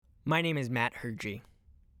My name is Matt Hergy.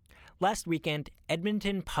 Last weekend,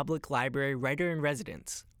 Edmonton Public Library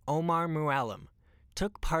writer-in-residence, Omar Mouallem,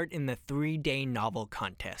 took part in the 3-day novel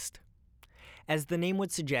contest. As the name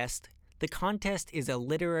would suggest, the contest is a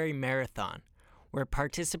literary marathon where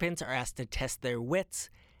participants are asked to test their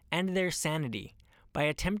wits and their sanity by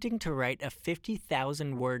attempting to write a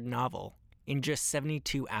 50,000-word novel in just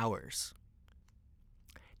 72 hours.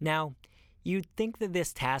 Now, you'd think that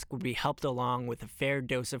this task would be helped along with a fair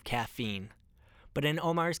dose of caffeine, but in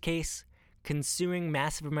Omar's case, consuming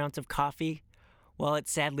massive amounts of coffee, well, it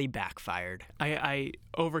sadly backfired. I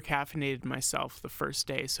over-caffeinated myself the first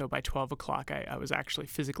day, so by 12 o'clock I was actually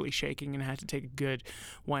physically shaking and had to take a good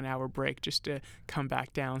 1-hour break just to come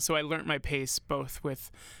back down. So I learnt my pace both with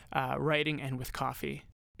writing and with coffee.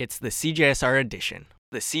 It's the CJSR edition.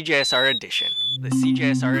 The CJSR edition. The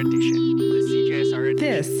CJSR edition. The CJSR edition.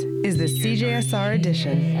 This is the CJSR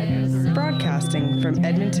edition, broadcasting from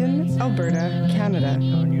Edmonton, Alberta, Canada,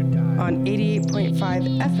 on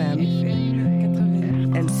 88.5 FM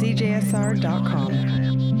and CJSR.com.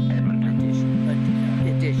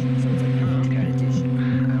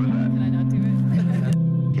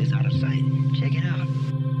 It's out of sight. Check it out.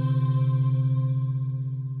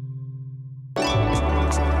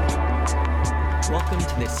 Welcome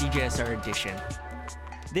to the CJSR edition.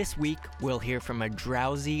 This week, we'll hear from a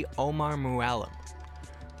drowsy Omar Mouallem,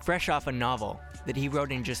 fresh off a novel that he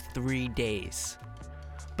wrote in just 3 days.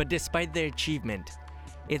 But despite the achievement,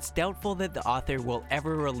 it's doubtful that the author will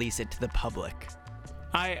ever release it to the public.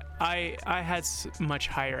 I had much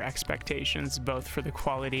higher expectations, both for the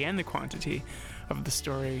quality and the quantity of the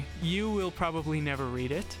story. You will probably never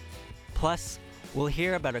read it. Plus, we'll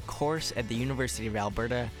hear about a course at the University of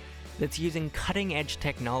Alberta that's using cutting-edge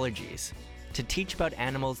technologies to teach about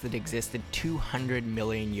animals that existed 200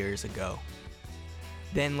 million years ago.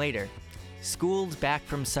 Then later, school's back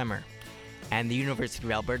from summer, and the University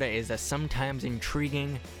of Alberta is a sometimes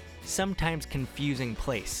intriguing, sometimes confusing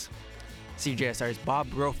place. CJSR's Bob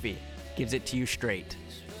Brophy gives it to you straight.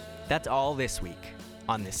 That's all this week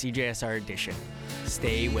on the CJSR edition.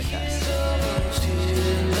 Stay with us.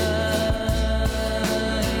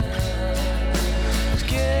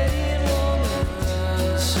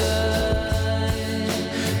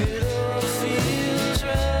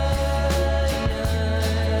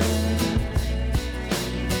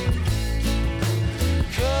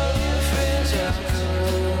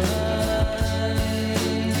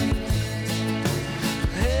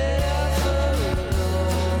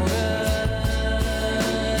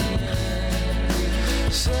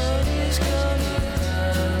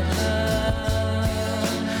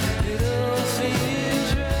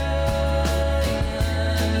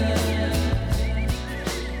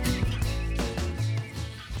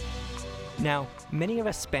 Now, many of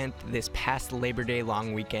us spent this past Labor Day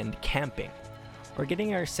long weekend camping, or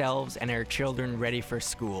getting ourselves and our children ready for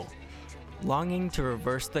school, longing to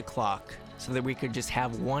reverse the clock so that we could just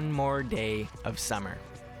have one more day of summer.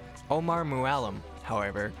 Omar Mouallem,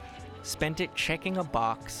 however, spent it checking a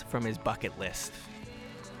box from his bucket list.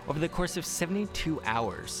 Over the course of 72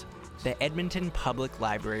 hours, the Edmonton Public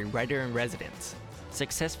Library writer-in-residence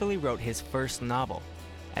successfully wrote his first novel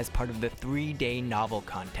as part of the 3-day novel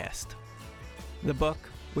contest. The book,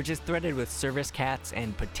 which is threaded with service cats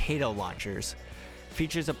and potato launchers,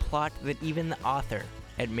 features a plot that even the author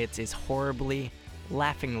admits is horribly,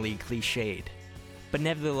 laughingly cliched. But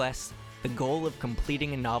nevertheless, the goal of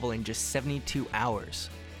completing a novel in just 72 hours,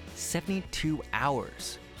 72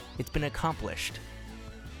 hours, it's been accomplished.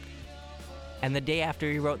 And the day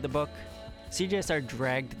after he wrote the book, CJSR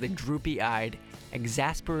dragged the droopy-eyed,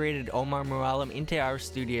 exasperated Omar Mouallem into our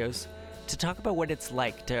studios to talk about what it's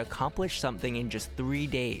like to accomplish something in just 3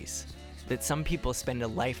 days that some people spend a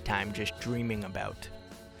lifetime just dreaming about.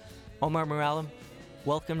 Omar Mouallem,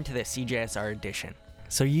 welcome to the CJSR edition.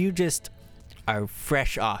 So you just are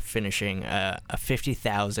fresh off finishing a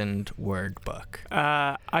 50,000-word book.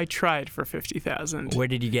 I tried for 50,000. Where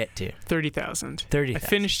did you get to? 30,000. 30,000. I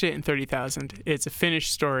finished it in 30,000. It's a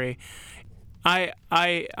finished story. I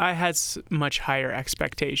had much higher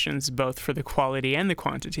expectations, both for the quality and the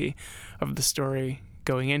quantity of the story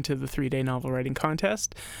going into the 3-day novel writing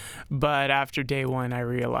contest. But after day one, I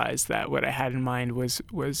realized that what I had in mind was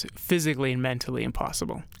physically and mentally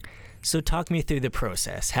impossible. So talk me through the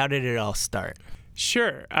process. How did it all start?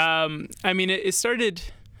 Sure. It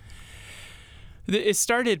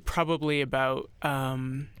started probably about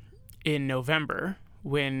in November.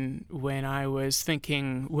 When I was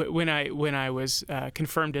thinking, when I was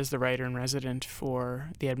confirmed as the writer-in-resident for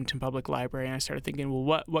the Edmonton Public Library, and I started thinking,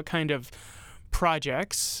 well, what kind of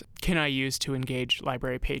projects can I use to engage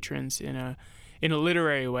library patrons in a in a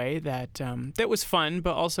literary way that that was fun,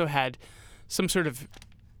 but also had some sort of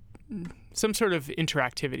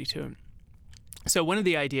interactivity to it. So one of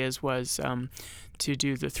the ideas was to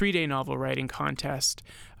do the 3-day novel writing contest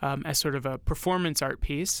as sort of a performance art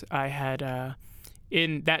piece. I had,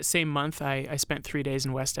 in that same month, I spent 3 days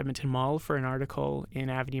in West Edmonton Mall for an article in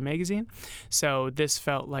Avenue Magazine. So this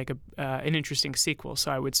felt like an interesting sequel.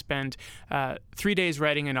 So I would spend 3 days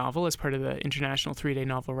writing a novel as part of the International 3-Day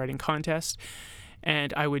Novel Writing Contest.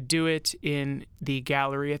 And I would do it in the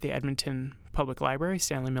gallery at the Edmonton Public Library,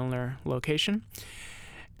 Stanley Milner location.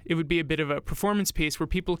 It would be a bit of a performance piece where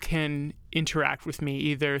people can interact with me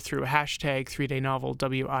either through a hashtag 3-Day Novel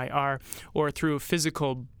WIR or through a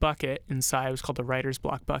physical bucket inside. It was called the Writer's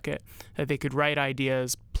Block Bucket, that they could write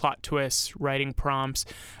ideas, plot twists, writing prompts,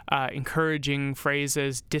 encouraging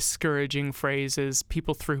phrases, discouraging phrases.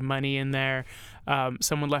 People threw money in there.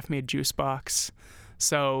 Someone left me a juice box.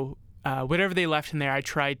 So whatever they left in there, I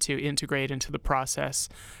tried to integrate into the process,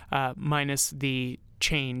 minus the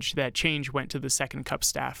change. That change went to the Second Cup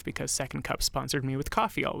staff because Second Cup sponsored me with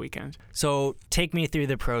coffee all weekend. So take me through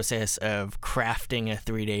the process of crafting a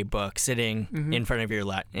 3-day book, sitting in front of your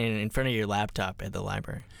in front of your laptop at the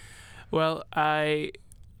library. Well,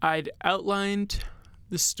 I'd outlined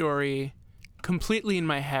the story completely in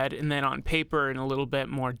my head, and then on paper in a little bit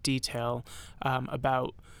more detail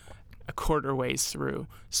about a quarter ways through.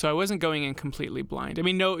 So I wasn't going in completely blind. I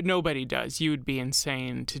mean, nobody does. You would be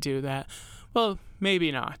insane to do that. Well,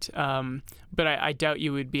 maybe not. But I doubt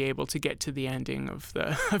you would be able to get to the ending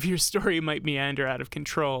of your story. It might meander out of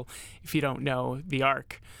control if you don't know the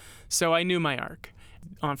arc. So I knew my arc.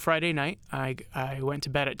 On Friday night, I went to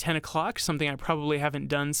bed at 10 o'clock, something I probably haven't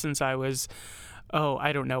done since I was,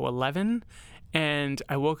 11. And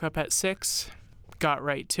I woke up at 6, got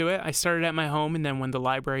right to it. I started at my home, and then when the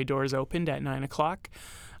library doors opened at 9 o'clock,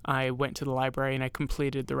 I went to the library and I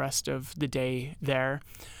completed the rest of the day there.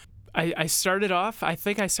 I started off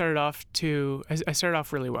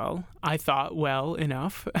really well. I thought well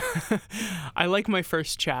enough. I like my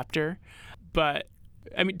first chapter, but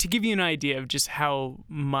I mean, to give you an idea of just how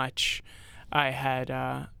much I had,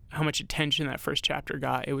 how much attention that first chapter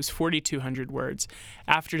got, it was 4,200 words.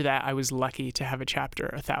 After that, I was lucky to have a chapter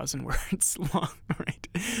 1,000 words long, right?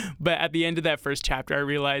 But at the end of that first chapter, I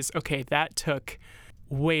realized, okay, that took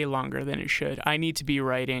way longer than it should. I need to be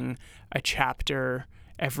writing a chapter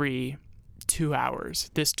every 2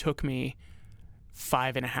 hours. This took me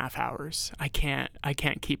 5.5 hours. I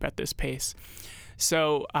can't keep at this pace.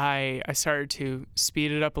 So I started to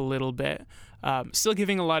speed it up a little bit, still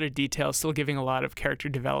giving a lot of detail, still giving a lot of character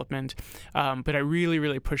development, but I really,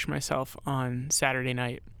 really pushed myself on Saturday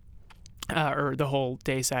night, or the whole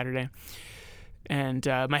day Saturday. And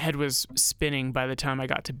my head was spinning by the time I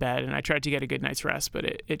got to bed, and I tried to get a good night's rest, but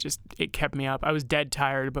it kept me up. I was dead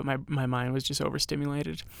tired, but my mind was just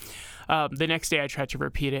overstimulated. The next day I tried to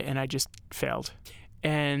repeat it, and I just failed.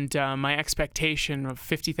 And my expectation of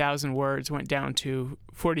 50,000 words went down to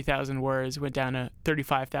 40,000 words, went down to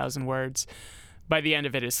 35,000 words. By the end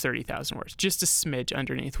of it is 30,000 words, just a smidge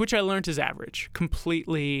underneath, which I learned is average.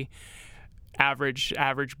 Completely average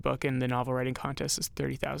book in the novel writing contest is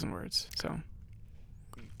 30,000 words. So.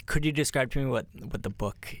 Could you describe to me what the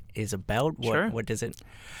book is about? Sure. What does it?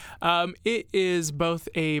 It is both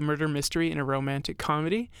a murder mystery and a romantic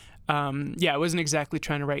comedy. I wasn't exactly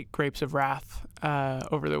trying to write Grapes of Wrath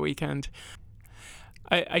over the weekend.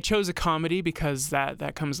 I chose a comedy because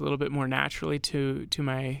that comes a little bit more naturally to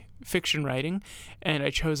my fiction writing, and I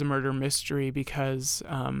chose a murder mystery because,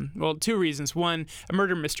 2 reasons. One, a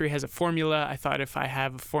murder mystery has a formula. I thought if I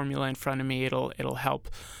have a formula in front of me, it'll help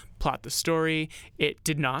plot the story. It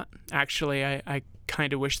did not. Actually, I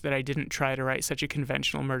kind of wish that I didn't try to write such a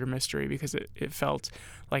conventional murder mystery because it felt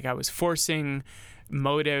like I was forcing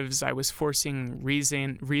motives. I was forcing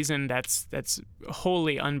reason that's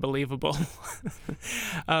wholly unbelievable.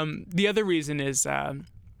 The other reason is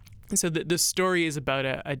so the story is about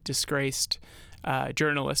a disgraced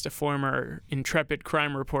journalist, a former intrepid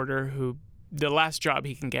crime reporter who the last job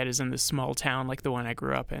he can get is in this small town like the one I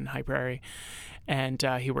grew up in, High Prairie. And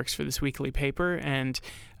he works for this weekly paper, and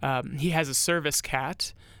he has a service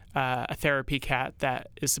cat, a therapy cat that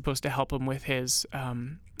is supposed to help him with his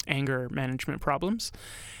anger management problems.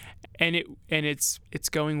 And it's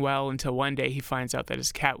going well until one day he finds out that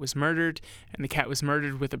his cat was murdered, and the cat was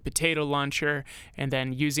murdered with a potato launcher, and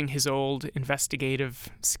then using his old investigative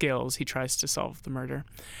skills, he tries to solve the murder.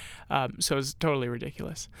 So it's totally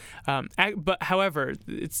ridiculous. But however,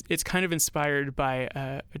 it's kind of inspired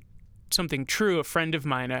by something true. A friend of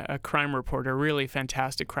mine, a crime reporter, really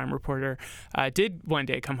fantastic crime reporter, did one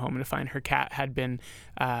day come home to find her cat had been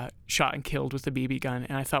shot and killed with a BB gun.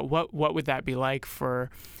 And I thought, what would that be like for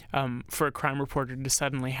a crime reporter to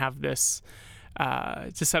suddenly have this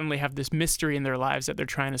mystery in their lives that they're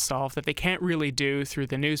trying to solve that they can't really do through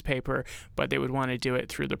the newspaper, but they would want to do it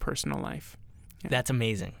through the personal life. Yeah. That's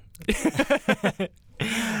amazing.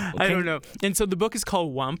 I don't know. And so the book is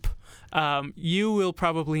called Wump. You will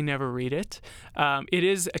probably never read it. It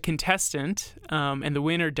is a contestant, and the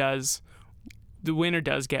winner does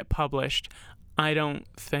get published. I don't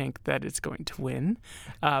think that it's going to win.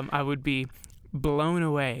 I would be blown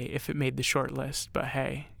away if it made the short list, but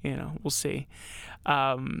hey, we'll see.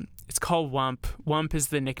 It's called Wump. Wump is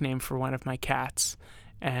the nickname for one of my cats,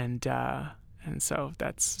 and so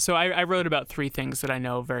I wrote about 3 things that I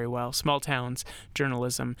know very well: small towns,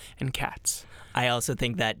 journalism, and cats. I also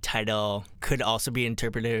think that title could also be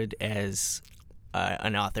interpreted as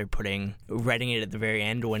an author writing it at the very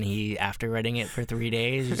end after writing it for 3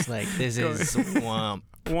 days, just like, this is Wump.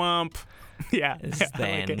 Wump. Yeah, I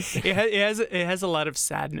like it. It has a lot of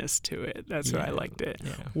sadness to it. That's why I liked it.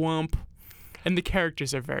 Yeah. Wump. And the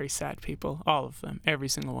characters are very sad people. All of them. Every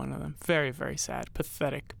single one of them. Very, very sad.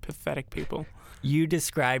 Pathetic people. You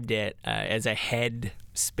described it as a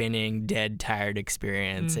head-spinning, dead, tired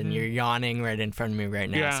experience, and you're yawning right in front of me right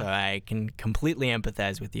now, so I can completely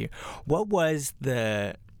empathize with you. What was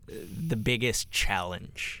the biggest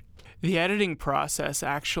challenge? The editing process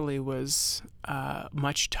actually was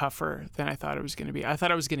much tougher than I thought it was going to be. I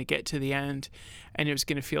thought I was going to get to the end, and it was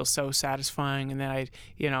going to feel so satisfying, and then I'd,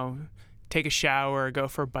 take a shower, go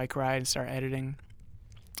for a bike ride, and start editing.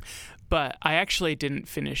 But I actually didn't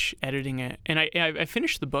finish editing it. And I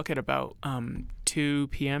finished the book at about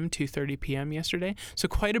 2:30 p.m. yesterday. So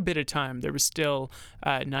quite a bit of time. There was still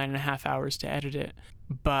 9.5 hours to edit it.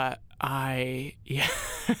 But I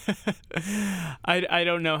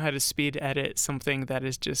don't know how to speed edit something that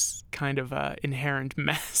is just kind of an inherent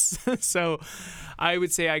mess. So I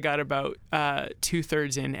would say I got about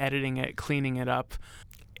 2/3 in editing it, cleaning it up.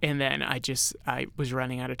 And then I was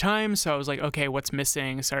running out of time, so I was like, okay, what's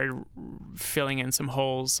missing? I started filling in some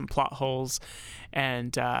plot holes,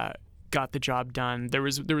 and got the job done. There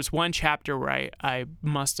was one chapter where I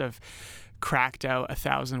must have cracked out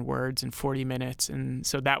 1,000 words in 40 minutes, and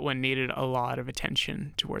so that one needed a lot of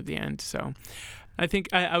attention toward the end. So I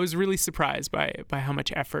think I was really surprised by how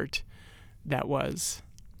much effort that was.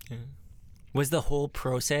 Yeah. Was the whole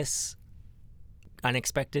process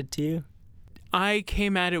unexpected to you? I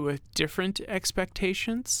came at it with different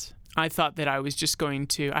expectations. I thought that I was just going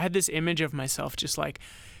to... I had this image of myself just like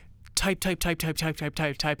typing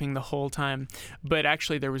the whole time. But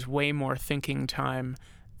actually there was way more thinking time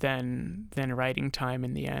than writing time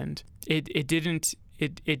in the end. It didn't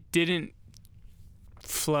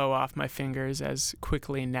flow off my fingers as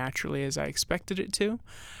quickly and naturally as I expected it to.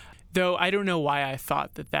 Though I don't know why I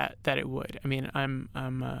thought that it would. I mean, I'm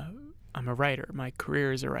a writer. My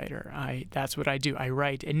career is a writer. That's what I do. I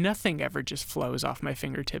write, and nothing ever just flows off my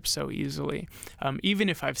fingertips so easily. Even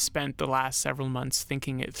if I've spent the last several months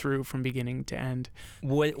thinking it through from beginning to end.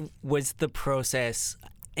 What was the process?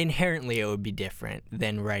 Inherently, it would be different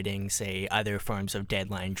than writing, say, other forms of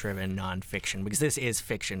deadline-driven nonfiction, because this is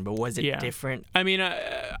fiction. But was it different? I mean,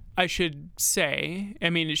 I should say. I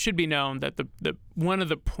mean, it should be known that the one of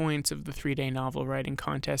the points of the 3-day novel writing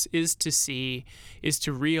contest is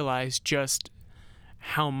to realize just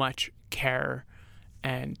how much care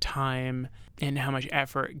and time and how much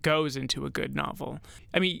effort goes into a good novel.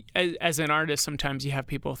 I mean, as an artist, sometimes you have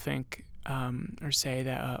people think or say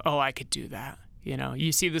that, I could do that.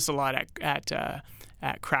 You see this a lot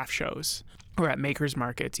at craft shows or at makers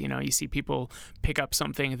markets. You see people pick up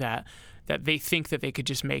something that they think that they could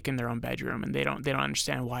just make in their own bedroom, and they don't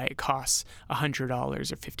understand why it costs $100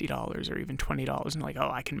 or $50 or even $20, and like,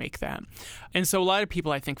 I can make that. And so a lot of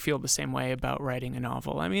people, I think, feel the same way about writing a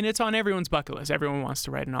novel. I mean, it's on everyone's bucket list. Everyone wants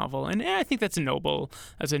to write a novel, and I think that's a noble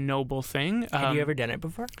thing. Have you ever done it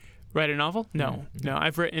before? Write a novel? No.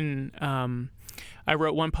 I've written. I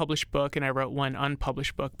wrote one published book and I wrote one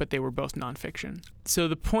unpublished book, but they were both nonfiction. So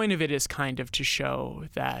the point of it is kind of to show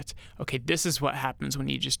that, okay, this is what happens when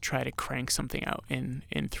you just try to crank something out in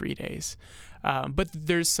 3 days. But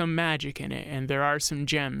there's some magic in it, and there are some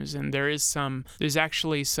gems, and there's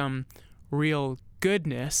actually some real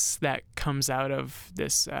goodness that comes out of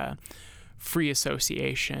this free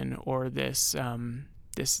association or this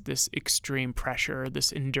extreme pressure,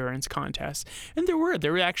 this endurance contest. And there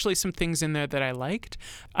were actually some things in there that I liked.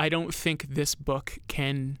 I don't think this book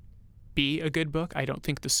can be a good book. I don't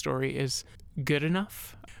think the story is good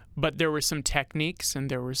enough. But there were some techniques and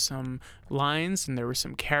there were some lines and there were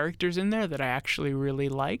some characters in there that I actually really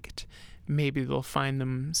liked. Maybe they'll find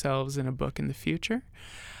themselves in a book in the future.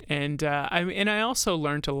 And I also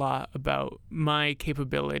learned a lot about my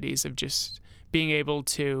capabilities of just being able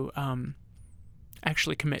to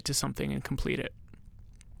actually commit to something and complete it.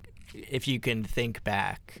 If you can think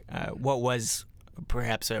back, what was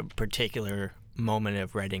perhaps a particular moment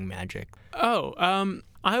of writing magic? I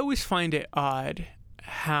always find it odd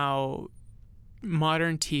how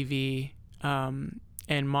modern TV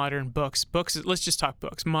and modern books, let's just talk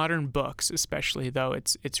books, modern books especially, though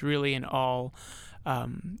it's really in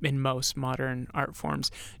most modern art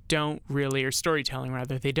forms, don't really, or storytelling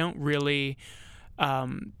rather, they don't really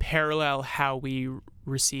parallel how we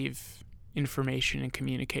receive information and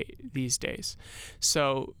communicate these days.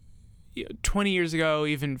 So 20 years ago,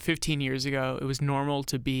 even 15 years ago, it was normal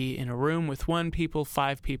to be in a room with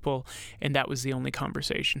 5 people, and that was the only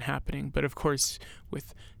conversation happening. But of course,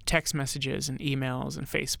 with text messages and emails and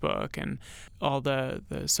Facebook and all the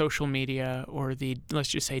social media, or the, let's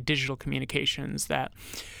just say, digital communications that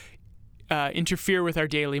interfere with our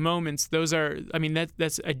daily moments, that's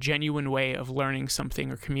a genuine way of learning something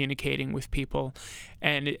or communicating with people.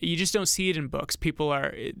 And you just don't see it in books.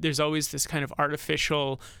 There's always this kind of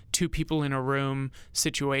artificial 2 people in a room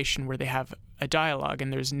situation where they have a dialogue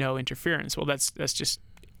and there's no interference. Well, that's just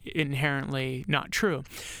inherently not true.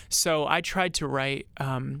 So I tried to write,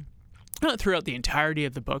 not throughout the entirety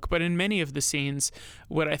of the book, but in many of the scenes,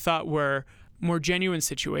 what I thought were more genuine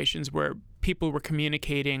situations where people were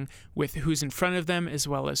communicating with who's in front of them as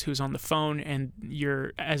well as who's on the phone, and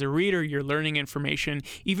as a reader, you're learning information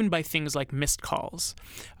even by things like missed calls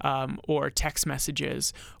or text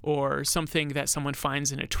messages or something that someone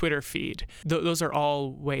finds in a Twitter feed. Those are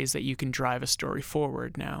all ways that you can drive a story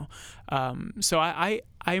forward now. So I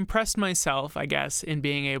impressed myself, I guess, in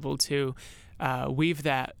being able to weave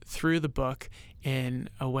that through the book in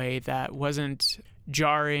a way that wasn't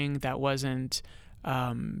jarring, that wasn't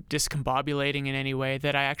discombobulating in any way,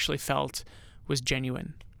 that I actually felt was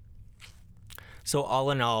genuine. So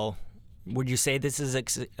all in all, would you say this is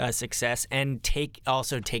a success, and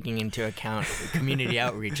taking into account community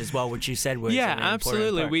outreach as well, which you said was yeah, an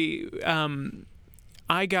absolutely. important part?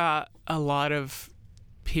 I got a lot of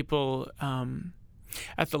people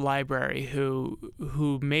at the library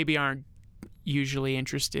who maybe aren't usually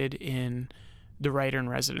interested in the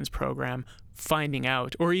Writer-in-Residence program, finding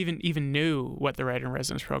out, or even knew what the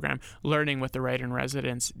Writer-in-Residence program, learning what the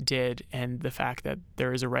Writer-in-Residence did, and the fact that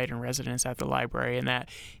there is a Writer-in-Residence at the library, and that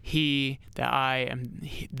I am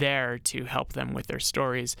there to help them with their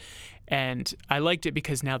stories. And I liked it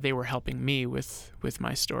because now they were helping me with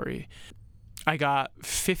my story. I got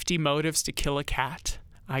 50 motives to kill a cat.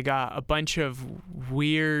 I got a bunch of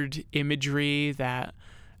weird imagery that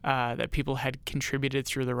people had contributed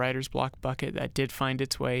through the writer's block bucket that did find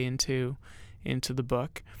its way into the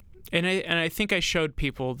book. And I think I showed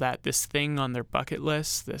people that this thing on their bucket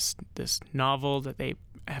list, this novel that they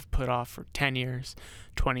have put off for 10 years,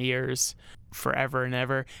 20 years, forever and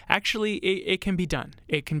ever, actually it can be done.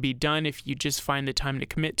 It can be done if you just find the time to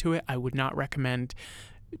commit to it. I would not recommend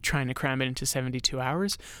trying to cram it into 72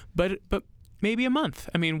 hours, but maybe a month.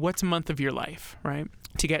 I mean, what's a month of your life, right?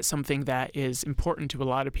 To get something that is important to a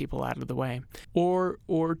lot of people out of the way, or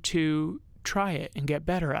to try it and get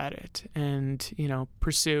better at it, and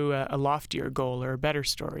pursue a loftier goal or a better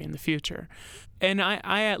story in the future. And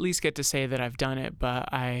I at least get to say that I've done it, but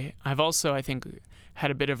I've also, I think,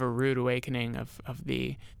 had a bit of a rude awakening of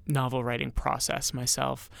the novel writing process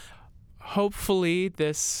myself. Hopefully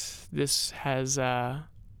this has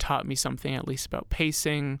taught me something, at least about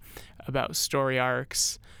pacing, about story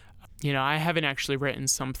arcs. I haven't written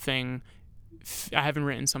something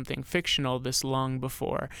fictional this long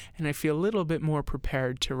before, and I feel a little bit more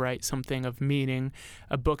prepared to write something of meaning,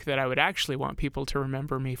 a book that I would actually want people to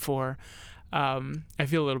remember me for. I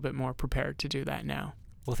feel a little bit more prepared to do that now.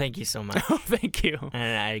 Well, thank you so much. Oh, thank you.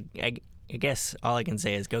 And I guess all I can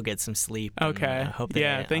say is go get some sleep. Okay. And, hope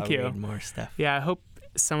that thank you. Read more stuff. Yeah, I hope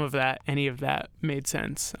any of that made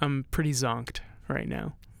sense. I'm pretty zonked right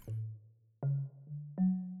now.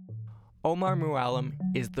 Omar Mouallem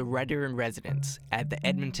is the writer-in-residence at the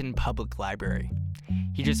Edmonton Public Library.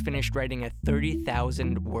 He just finished writing a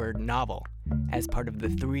 30,000-word novel as part of the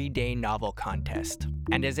 3-day novel contest.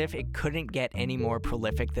 And as if it couldn't get any more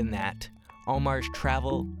prolific than that, Omar's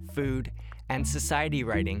travel, food, and society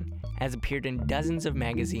writing has appeared in dozens of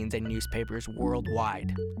magazines and newspapers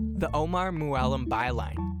worldwide. The Omar Mouallem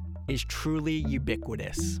byline is truly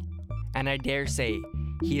ubiquitous, and I dare say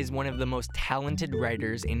he is one of the most talented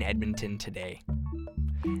writers in Edmonton today.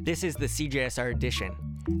 This is the CJSR edition,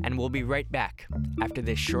 And we'll be right back after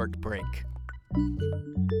this short break.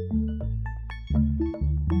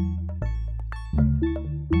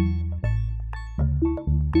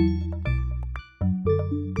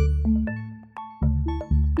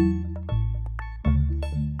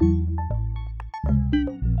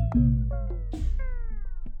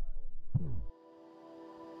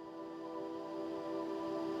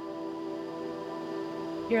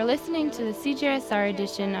 You're listening to the CJSR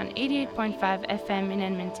edition on 88.5 FM in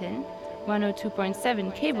Edmonton,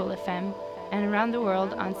 102.7 cable FM, and around the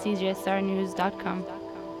world on CJSRnews.com.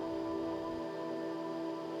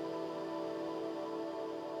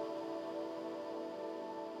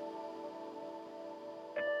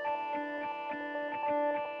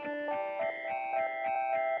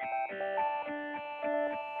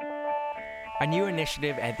 A new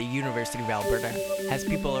initiative at the University of Alberta has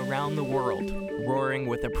people around the world roaring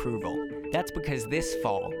with approval. That's because this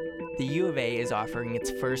fall, the U of A is offering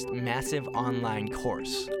its first massive online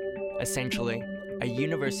course, essentially a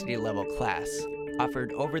university-level class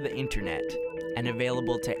offered over the internet and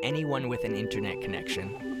available to anyone with an internet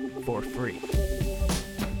connection for free.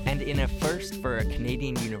 And in a first for a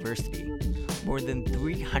Canadian university, more than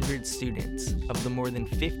 300 students of the more than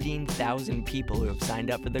 15,000 people who have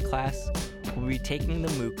signed up for the class will be taking the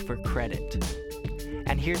MOOC for credit.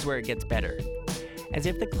 And here's where it gets better. As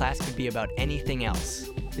if the class could be about anything else,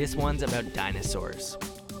 this one's about dinosaurs.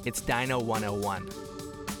 It's Dino 101.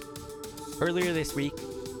 Earlier this week,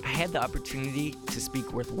 I had the opportunity to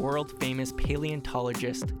speak with world-famous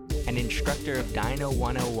paleontologist and instructor of Dino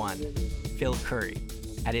 101, Phil Curry,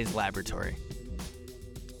 at his laboratory.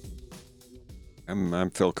 I'm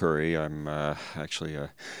Phil Curry. I'm actually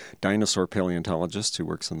a dinosaur paleontologist who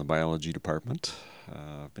works in the biology department.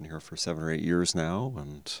 I've been here for 7 or 8 years now,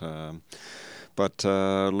 and but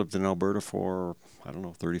lived in Alberta for,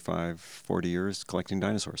 35, 40 years collecting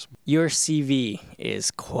dinosaurs. Your CV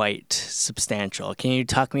is quite substantial. Can you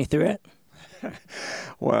talk me through it?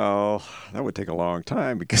 Well, that would take a long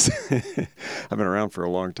time because I've been around for a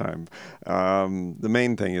long time. The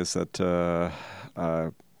main thing is that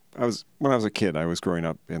when I was a kid, I was growing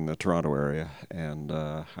up in the Toronto area, and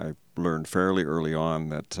I learned fairly early on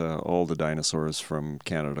that all the dinosaurs from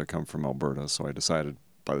Canada come from Alberta. So I decided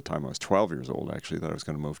by the time I was 12 years old, actually, that I was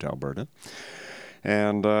going to move to Alberta.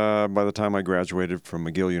 And by the time I graduated from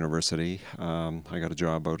McGill University, I got a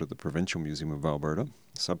job out at the Provincial Museum of Alberta.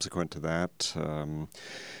 Subsequent to that,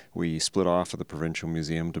 we split off of the Provincial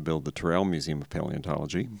Museum to build the Tyrrell Museum of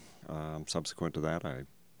Paleontology. Subsequent to that, I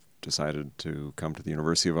decided to come to the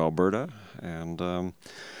University of Alberta, and I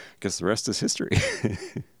guess the rest is history.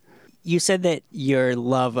 You said that your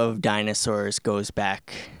love of dinosaurs goes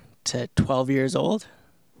back to 12 years old?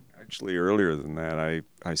 Actually, earlier than that.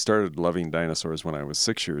 I started loving dinosaurs when I was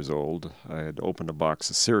 6 years old. I had opened a box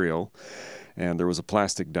of cereal, and there was a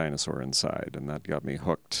plastic dinosaur inside, and that got me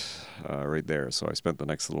hooked right there. So I spent the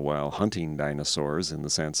next little while hunting dinosaurs in the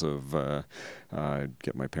sense of I'd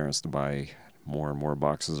get my parents to buy more and more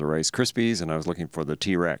boxes of Rice Krispies, and I was looking for the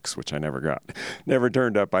T-Rex, which I never got. Never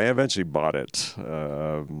turned up. I eventually bought it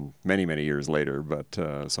many, many years later, but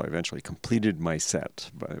so I eventually completed my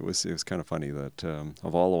set. But it was kind of funny that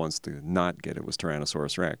of all the ones to not get, it was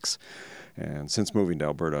Tyrannosaurus Rex. And since moving to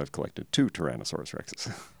Alberta, I've collected 2 Tyrannosaurus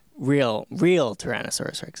Rexes. Real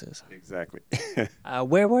Tyrannosaurus Rexes. Exactly.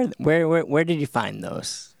 Where did you find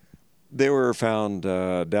those? They were found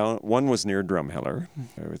down. One was near Drumheller.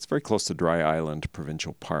 It's very close to Dry Island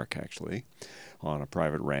Provincial Park, actually, on a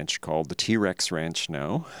private ranch called the T-Rex Ranch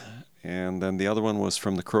now. And then the other one was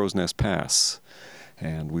from the Crow's Nest Pass.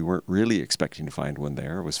 And we weren't really expecting to find one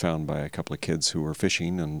there. It was found by a couple of kids who were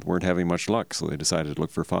fishing and weren't having much luck, so they decided to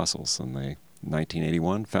look for fossils. And they, in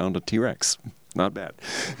 1981, found a T-Rex. Not bad.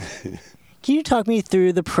 Can you talk me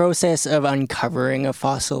through the process of uncovering a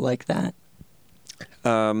fossil like that?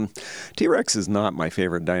 T-Rex is not my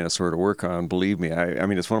favorite dinosaur to work on, believe me. I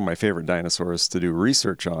mean, it's one of my favorite dinosaurs to do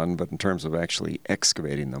research on, but in terms of actually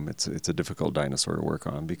excavating them, it's a difficult dinosaur to work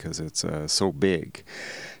on because it's so big.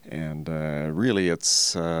 And really,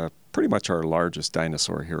 it's pretty much our largest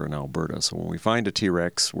dinosaur here in Alberta. So when we find a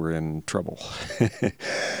T-Rex, we're in trouble.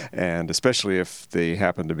 And especially if they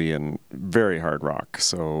happen to be in very hard rock.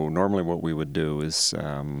 So normally what we would do is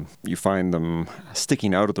you find them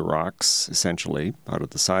sticking out of the rocks, essentially, out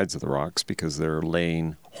of the sides of the rocks because they're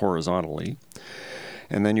laying horizontally.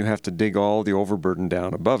 And then you have to dig all the overburden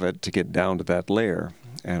down above it to get down to that layer.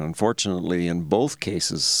 And unfortunately, in both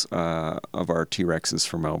cases of our T-Rexes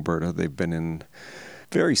from Alberta, they've been in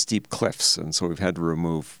very steep cliffs, and so we've had to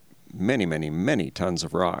remove many, many, many tons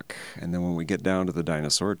of rock. And then when we get down to the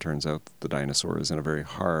dinosaur, it turns out the dinosaur is in a very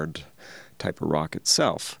hard type of rock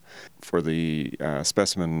itself. For the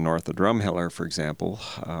specimen north of Drumheller, for example,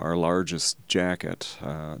 our largest jacket,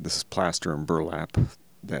 this is plaster and burlap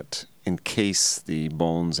that encase the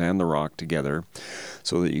bones and the rock together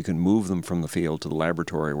so that you can move them from the field to the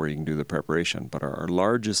laboratory where you can do the preparation. But our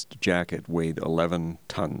largest jacket weighed 11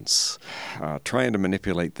 tons. Trying to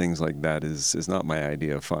manipulate things like that is not my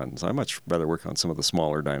idea of fun. So I much rather work on some of the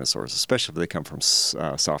smaller dinosaurs, especially if they come from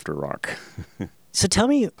softer rock. So tell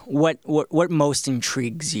me what most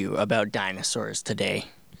intrigues you about dinosaurs today?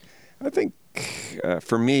 I think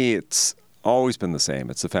for me it's always been the same.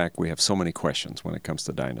 It's the fact we have so many questions when it comes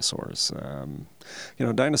to dinosaurs.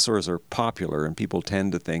 Dinosaurs are popular and people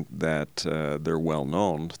tend to think that they're well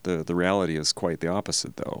known. The reality is quite the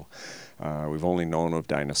opposite, though. We've only known of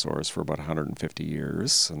dinosaurs for about 150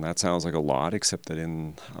 years, and that sounds like a lot, except that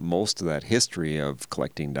in most of that history of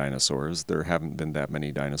collecting dinosaurs, there haven't been that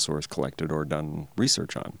many dinosaurs collected or done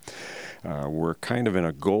research on. We're kind of in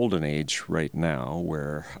a golden age right now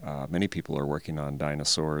where many people are working on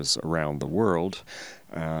dinosaurs around the world.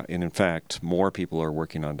 And in fact, more people are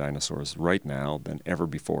working on dinosaurs right now than ever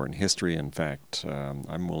before in history. In fact,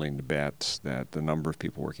 I'm willing to bet that the number of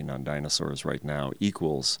people working on dinosaurs right now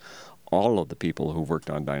equals all of the people who worked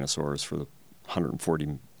on dinosaurs for the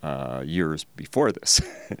 140 years before this.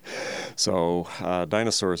 So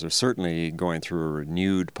dinosaurs are certainly going through a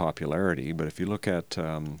renewed popularity, but if you look at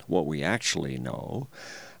what we actually know,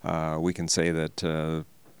 we can say that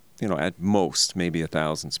at most, maybe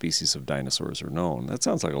 1,000 species of dinosaurs are known. That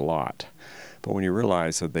sounds like a lot. But when you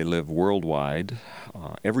realize that they live worldwide,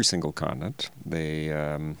 every single continent, they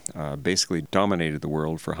basically dominated the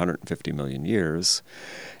world for 150 million years,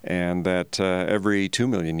 and that every 2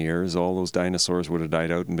 million years, all those dinosaurs would have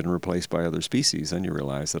died out and been replaced by other species, then you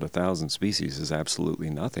realize that 1,000 species is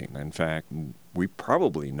absolutely nothing. In fact, we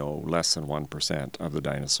probably know less than 1% of the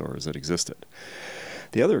dinosaurs that existed.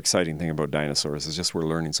 The other exciting thing about dinosaurs is just we're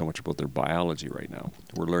learning so much about their biology right now.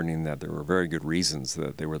 We're learning that there were very good reasons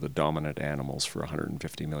that they were the dominant animals for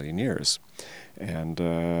 150 million years. And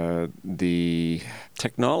the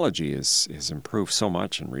technology has improved so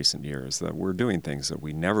much in recent years that we're doing things that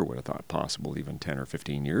we never would have thought possible even 10 or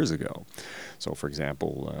 15 years ago. So, for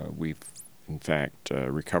example, we've in fact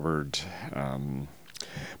recovered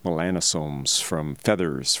melanosomes from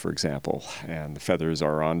feathers, for example, and the feathers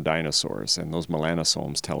are on dinosaurs, and those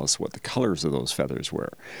melanosomes tell us what the colors of those feathers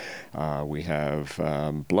were. We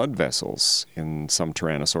have blood vessels in some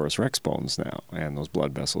Tyrannosaurus rex bones now, and those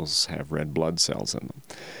blood vessels have red blood cells in them.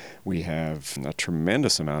 We have a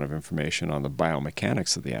tremendous amount of information on the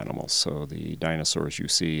biomechanics of the animals. So the dinosaurs you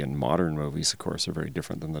see in modern movies, of course, are very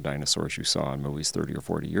different than the dinosaurs you saw in movies 30 or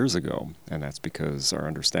 40 years ago. And that's because our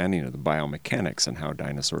understanding of the biomechanics and how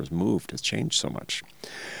dinosaurs moved has changed so much.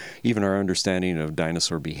 Even our understanding of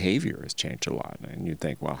dinosaur behavior has changed a lot. And you'd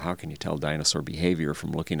think, well, how can you tell dinosaur behavior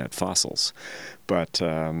from looking at fossils? But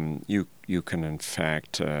you can, in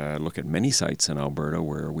fact, look at many sites in Alberta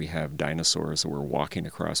where we have dinosaurs that were walking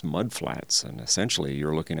across mud flats. And essentially,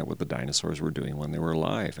 you're looking at what the dinosaurs were doing when they were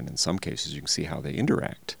alive. And in some cases, you can see how they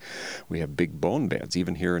interact. We have big bone beds,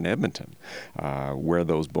 even here in Edmonton, where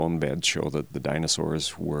those bone beds show that the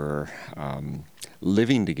dinosaurs were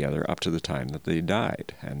living together up to the time that they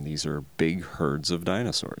died. And these are big herds of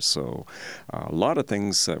dinosaurs. So a lot of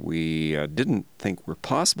things that we didn't think were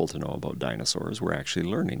possible to know about dinosaurs, we're actually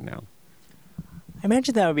learning now. I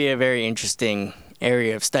imagine that would be a very interesting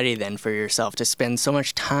area of study then for yourself, to spend so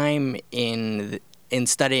much time in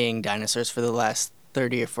studying dinosaurs for the last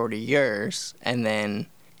 30 or 40 years, and then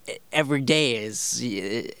every day is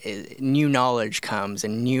new knowledge comes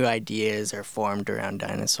and new ideas are formed around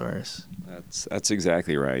dinosaurs. That's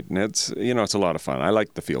exactly right. And it's a lot of fun. I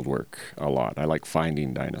like the field work a lot. I like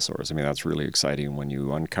finding dinosaurs. I mean, that's really exciting when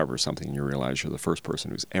you uncover something and you realize you're the first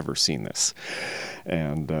person who's ever seen this.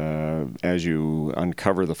 And as you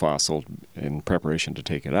uncover the fossil in preparation to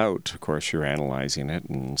take it out, of course, you're analyzing it.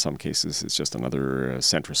 In some cases, it's just another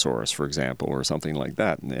Centrosaurus, for example, or something like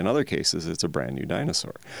that. In other cases, it's a brand new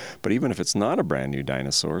dinosaur. But even if it's not a brand new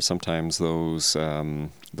dinosaur, sometimes those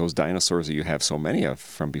dinosaurs that you have so many of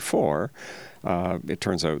from before It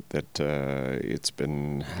turns out that it's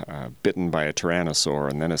been bitten by a tyrannosaur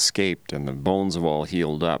and then escaped, and the bones have all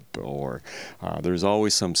healed up, or there's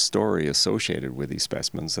always some story associated with these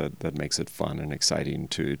specimens that makes it fun and exciting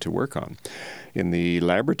to work on. In the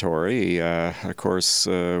laboratory, of course,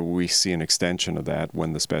 we see an extension of that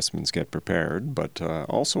when the specimens get prepared, but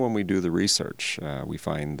also when we do the research, we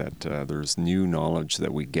find that there's new knowledge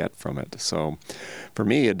that we get from it. So for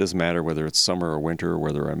me, it doesn't matter whether it's summer or winter,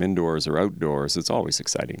 whether I'm indoors or outdoors, it's always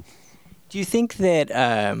exciting. Do you think that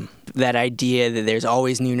that idea that there's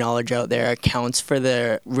always new knowledge out there accounts for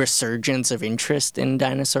the resurgence of interest in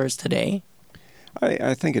dinosaurs today?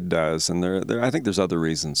 I think it does, and I think there's other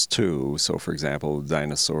reasons too. So, for example,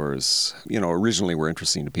 dinosaurs, originally were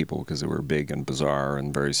interesting to people because they were big and bizarre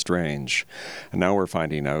and very strange. And now we're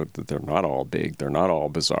finding out that they're not all big, they're not all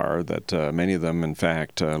bizarre, that many of them, in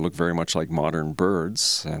fact, look very much like modern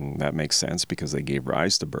birds, and that makes sense because they gave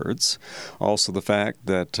rise to birds. Also, the fact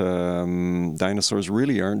that dinosaurs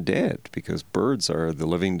really aren't dead, because birds are the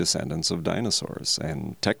living descendants of dinosaurs,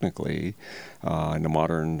 and technically, in the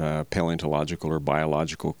modern paleontological or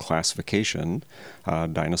biological classification,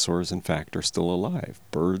 dinosaurs, in fact, are still alive.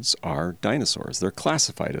 Birds are dinosaurs. They're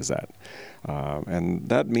classified as that. And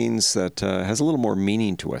that means that has a little more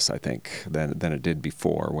meaning to us, I think, than it did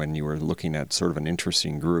before, when you were looking at sort of an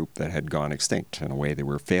interesting group that had gone extinct. In a way, they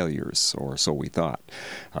were failures, or so we thought.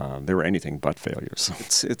 They were anything but failures.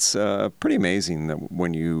 It's pretty amazing that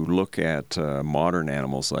when you look at modern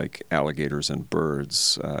animals like alligators and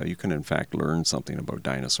birds, you can, in fact, learn something about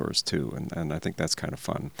dinosaurs, too. And I think that's kind of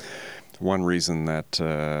fun. One reason that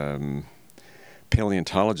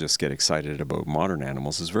paleontologists get excited about modern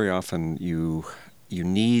animals is very often you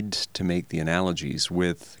need to make the analogies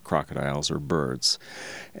with crocodiles or birds.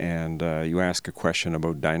 And you ask a question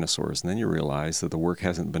about dinosaurs, and then you realize that the work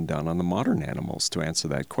hasn't been done on the modern animals to answer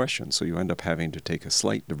that question. So you end up having to take a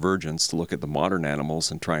slight divergence to look at the modern animals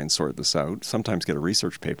and try and sort this out, sometimes get a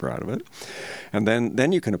research paper out of it. And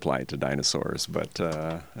then you can apply it to dinosaurs, but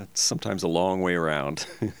it's sometimes a long way around.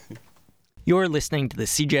 You're listening to the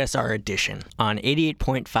CJSR edition on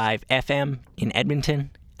 88.5 FM in Edmonton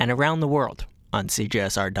and around the world on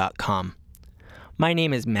CJSR.com. My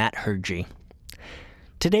name is Matt Hergy.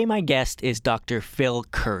 Today my guest is Dr. Phil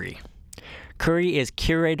Curry. Curry is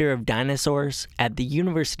Curator of Dinosaurs at the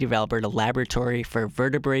University of Alberta Laboratory for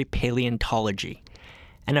Vertebrate Paleontology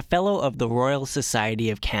and a Fellow of the Royal Society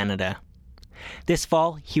of Canada. This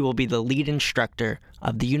fall, he will be the lead instructor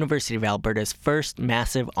of the University of Alberta's first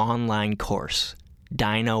massive online course,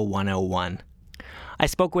 Dino 101. I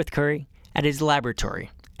spoke with Curry at his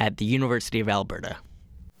laboratory at the University of Alberta.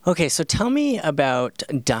 Okay, so tell me about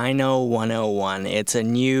Dino 101. It's a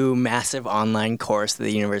new massive online course that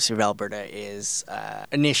the University of Alberta is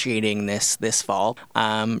initiating this fall.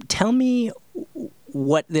 Tell me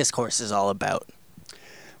what this course is all about.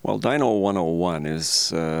 Well, Dino 101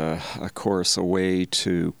 is, of course, a way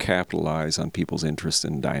to capitalize on people's interest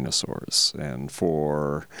in dinosaurs. And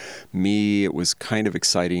for me, it was kind of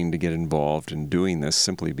exciting to get involved in doing this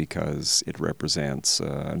simply because it represents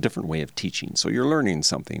a different way of teaching. So you're learning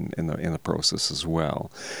something in the process as well.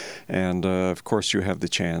 And, of course, you have the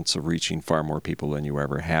chance of reaching far more people than you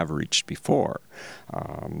ever have reached before.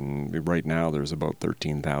 Right now, there's about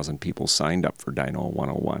 13,000 people signed up for Dino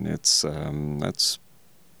 101. That's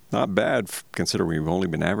not bad, considering we've only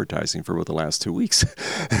been advertising for about the last 2 weeks.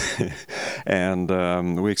 And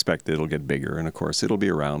we expect it'll get bigger, and of course it'll be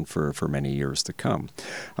around for many years to come.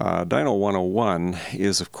 Dino 101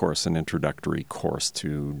 is, of course, an introductory course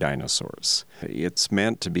to dinosaurs. It's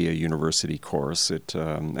meant to be a university course. It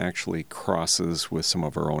actually crosses with some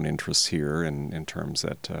of our own interests here in terms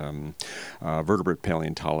that vertebrate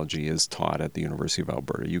paleontology is taught at the University of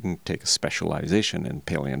Alberta. You can take a specialization in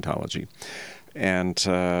paleontology. And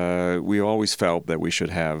we always felt that we should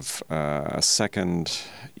have a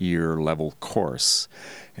second-year level course.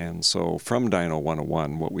 And so from Dino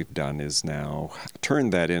 101, what we've done is now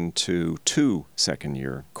turned that into 2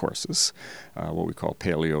 second-year courses, what we call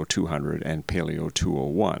Paleo 200 and Paleo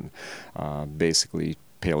 201. Basically,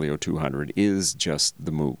 Paleo 200 is just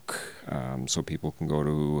the MOOC. So people can go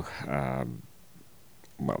to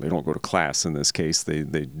well, they don't go to class in this case. They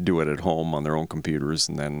do it at home on their own computers,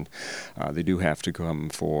 and then they do have to come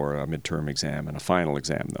for a midterm exam and a final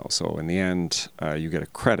exam, though. So in the end, you get a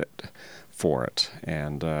credit for it.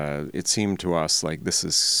 And it seemed to us like this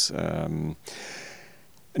is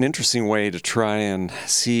an interesting way to try and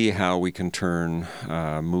see how we can turn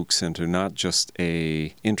MOOCs into not just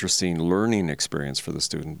a interesting learning experience for the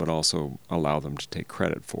student, but also allow them to take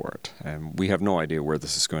credit for it. And we have no idea where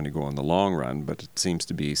this is going to go in the long run, but it seems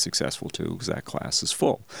to be successful too, because that class is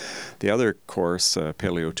full. The other course,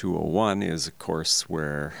 Paleo 201, is a course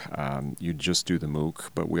where you just do the MOOC,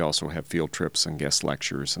 but we also have field trips and guest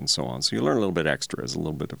lectures and so on. So you learn a little bit extra as a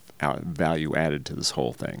little bit of value added to this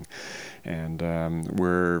whole thing. And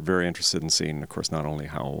we're very interested in seeing, of course, not only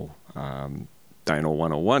how Dino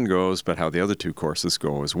 101 goes, but how the other two courses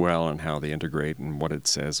go as well, and how they integrate and what it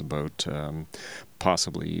says about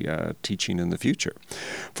possibly teaching in the future.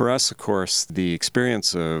 For us, of course, the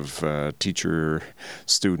experience of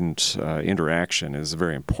teacher-student interaction is a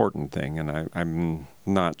very important thing, and I'm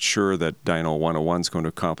not sure that Dino 101 is going to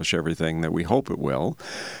accomplish everything that we hope it will,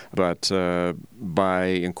 but by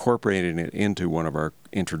incorporating it into one of our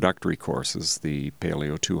introductory courses, the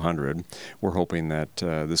Paleo 200, we're hoping that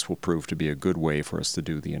this will prove to be a good way for us to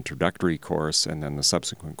do the introductory course, and then the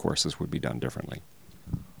subsequent courses would be done differently.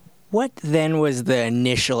 What then was the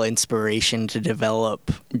initial inspiration to develop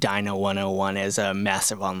Dino 101 as a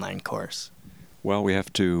massive online course? Well, we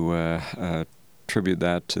have to attribute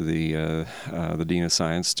that to the Dean of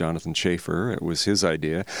Science, Jonathan Schaefer. It was his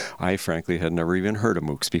idea. I, frankly, had never even heard of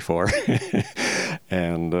MOOCs before.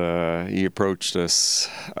 And he approached us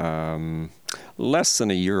less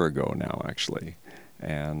than a year ago now, actually,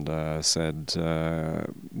 and said,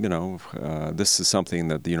 this is something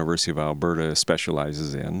that the University of Alberta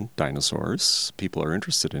specializes in, dinosaurs. People are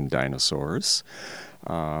interested in dinosaurs.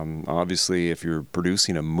 Obviously, if you're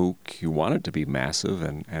producing a MOOC, you want it to be massive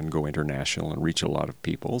and go international and reach a lot of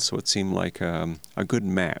people. So it seemed like a good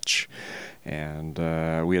match. And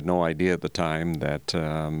we had no idea at the time that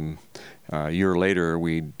a year later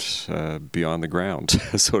we'd be on the ground,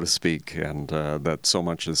 so to speak, and that so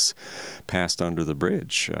much has passed under the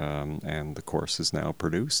bridge. And the course is now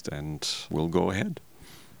produced, and we'll go ahead.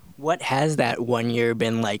 What has that 1 year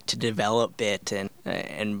been like to develop it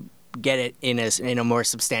and get it in a more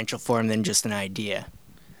substantial form than just an idea?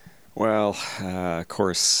 Well, of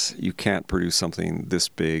course, you can't produce something this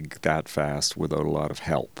big that fast without a lot of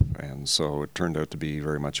help. And so it turned out to be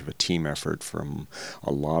very much of a team effort from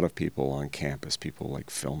a lot of people on campus, people like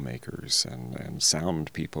filmmakers and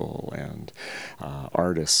sound people and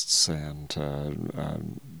artists and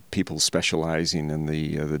people specializing in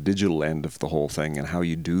the digital end of the whole thing and how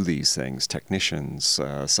you do these things, technicians,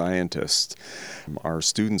 scientists. Our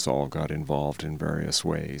students all got involved in various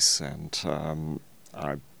ways, and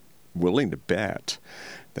I'm willing to bet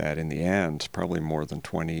that in the end, probably more than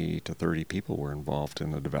 20 to 30 people were involved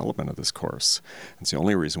in the development of this course. It's the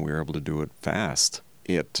only reason we were able to do it fast.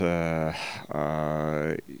 It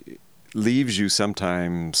leaves you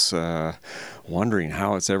sometimes wondering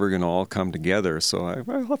how it's ever going to all come together. So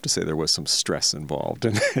I'll have to say there was some stress involved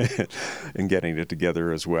in getting it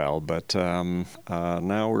together as well. But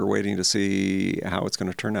now we're waiting to see how it's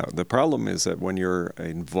going to turn out. The problem is that when you're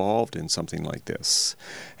involved in something like this,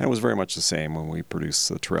 and it was very much the same when we produced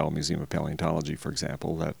the Terrell Museum of Paleontology, for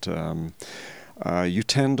example, that you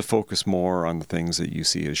tend to focus more on the things that you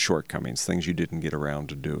see as shortcomings, things you didn't get around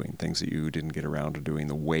to doing, things that you didn't get around to doing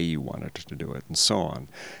the way you wanted to do it, and so on.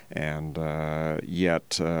 And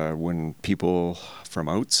yet, when people from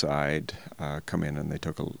outside come in and they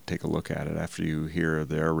take a look at it, after you hear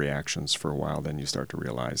their reactions for a while, then you start to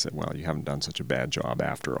realize that, well, you haven't done such a bad job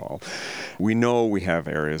after all. We know we have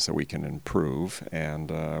areas that we can improve, and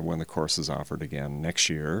when the course is offered again next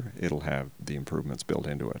year, it'll have the improvements built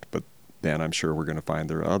into it. But then I'm sure we're going to find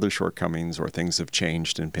there are other shortcomings or things have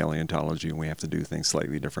changed in paleontology and we have to do things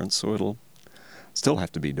slightly different. So it'll still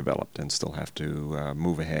have to be developed and still have to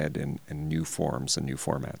move ahead in new forms and new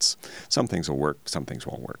formats. Some things will work, some things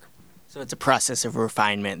won't work. So it's a process of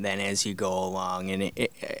refinement then as you go along.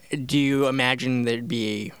 And do you imagine there'd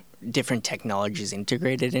be different technologies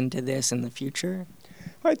integrated into this in the future?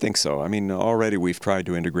 I think so. I mean, already we've tried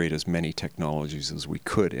to integrate as many technologies as we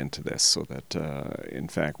could into this so that, in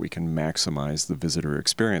fact, we can maximize the visitor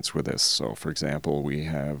experience with this. So, for example, we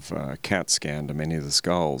have CAT scanned many of the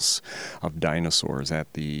skulls of dinosaurs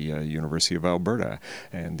at the University of Alberta.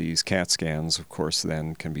 And these CAT scans, of course,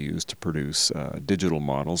 then can be used to produce digital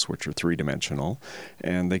models, which are three-dimensional,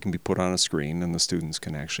 and they can be put on a screen, and the students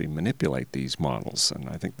can actually manipulate these models. And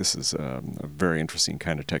I think this is a very interesting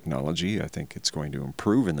kind of technology. I think it's going to improve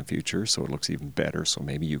improve in the future so it looks even better. So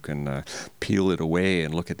maybe you can peel it away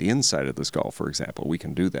and look at the inside of the skull, for example. We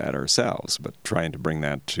can do that ourselves, but trying to bring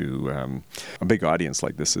that to a big audience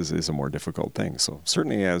like this is a more difficult thing. So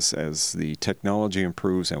certainly as the technology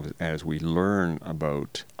improves and as we learn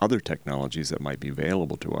about other technologies that might be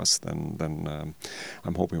available to us, then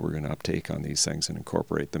I'm hoping we're going to uptake on these things and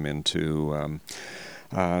incorporate them into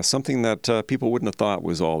something that people wouldn't have thought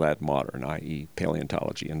was all that modern, i.e.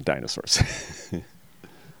 paleontology and dinosaurs.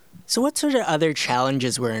 So what sort of other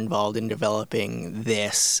challenges were involved in developing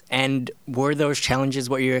this, and were those challenges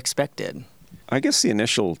what you expected? I guess the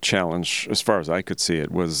initial challenge, as far as I could see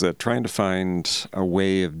it, was trying to find a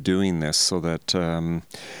way of doing this so that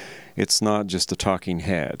it's not just a talking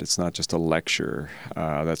head. It's not just a lecture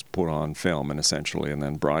that's put on film and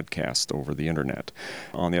then broadcast over the internet.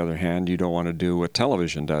 On the other hand, you don't want to do what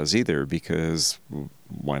television does either, because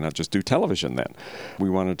why not just do television then? We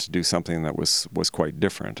wanted to do something that was quite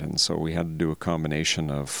different, and so we had to do a combination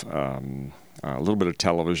of a little bit of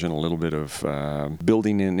television, a little bit of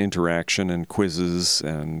building in interaction and quizzes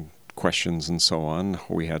and questions and so on.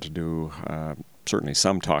 We had to do certainly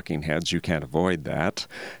some talking heads. You can't avoid that.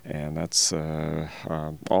 And that's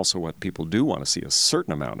also what people do want to see a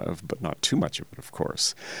certain amount of, but not too much of it, of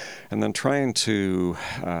course. And then trying to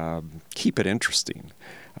keep it interesting.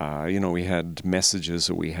 We had messages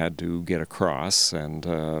that we had to get across, and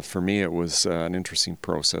for me it was an interesting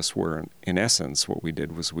process where, in essence, what we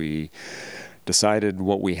did was we decided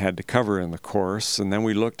what we had to cover in the course, and then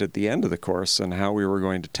we looked at the end of the course and how we were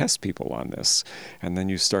going to test people on this. And then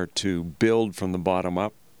you start to build from the bottom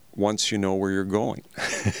up once you know where you're going.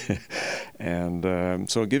 And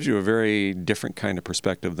so it gives you a very different kind of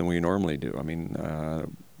perspective than we normally do. I mean,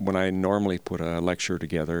 when I normally put a lecture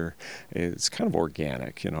together, it's kind of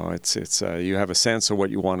organic. It's you have a sense of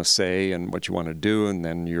what you want to say and what you want to do, and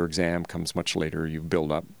then your exam comes much later. You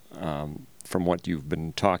build up from what you've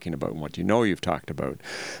been talking about and what you know you've talked about,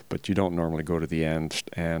 but you don't normally go to the end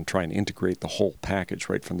and try and integrate the whole package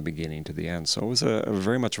right from the beginning to the end. So it was a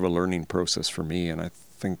very much of a learning process for me, and I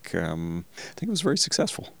think it was very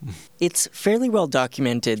successful. It's fairly well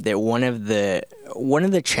documented that one of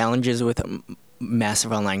the challenges with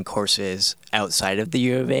massive online courses outside of the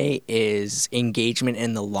U of A is engagement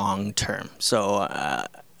in the long term. So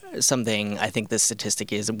something, I think the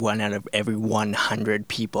statistic is 1 out of every 100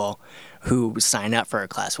 people who sign up for a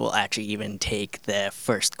class will actually even take the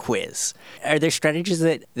first quiz. Are there strategies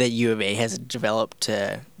that U of A has developed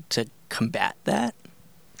to combat that?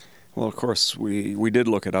 Well, of course, we did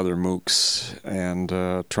look at other MOOCs and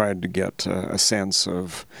tried to get a sense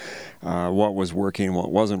of what was working,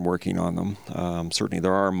 what wasn't working on them. Certainly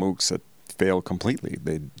there are MOOCs that fail completely.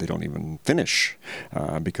 They don't even finish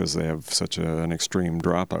because they have such an extreme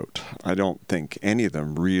dropout. I don't think any of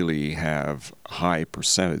them really have a high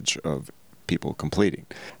percentage of people completing.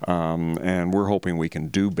 And we're hoping we can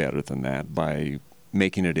do better than that by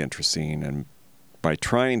making it interesting and by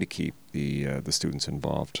trying to keep the students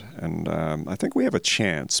involved. And I think we have a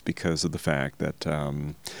chance because of the fact that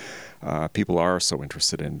people are so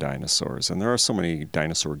interested in dinosaurs, and there are so many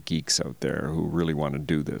dinosaur geeks out there who really want to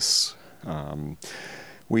do this.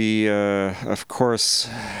 We, of course,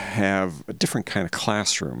 have a different kind of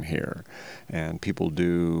classroom here, and people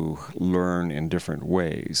do learn in different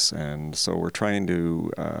ways. And so we're trying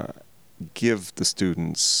to give the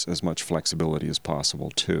students as much flexibility as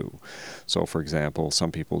possible, too. So, for example,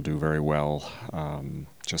 some people do very well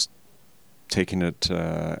just taking it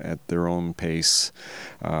at their own pace,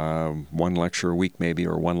 one lecture a week maybe,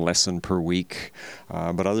 or one lesson per week.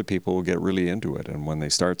 But other people get really into it, and when they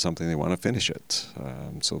start something, they want to finish it.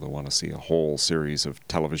 So they want to see a whole series of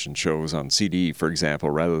television shows on CD, for example,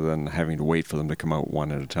 rather than having to wait for them to come out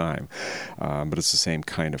one at a time. But it's the same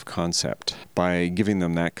kind of concept. By giving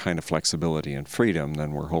them that kind of flexibility and freedom,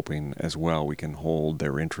 then we're hoping as well we can hold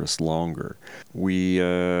their interest longer. We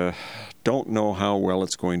don't know how well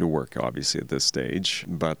it's going to work, obviously, at this stage,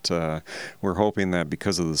 but we're hoping that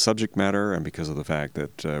because of the subject matter and because of the fact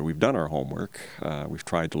that we've done our homework, we've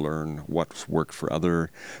tried to learn what's worked for other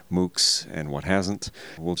MOOCs and what hasn't.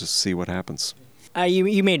 We'll just see what happens.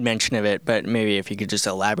 You made mention of it, but maybe if you could just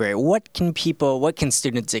elaborate, what can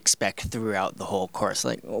students expect throughout the whole course?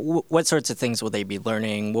 Like, what sorts of things will they be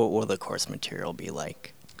learning? What will the course material be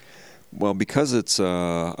like? Well, because it's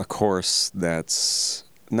a course that's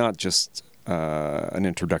not just an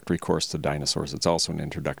introductory course to dinosaurs, it's also an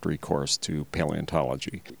introductory course to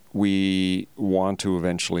paleontology. We want to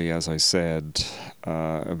eventually, as I said,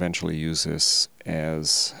 use this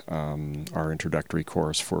as our introductory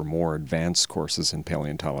course for more advanced courses in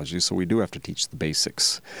paleontology. So we do have to teach the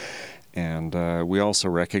basics. And we also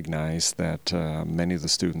recognize that many of the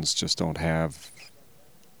students just don't have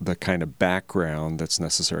the kind of background that's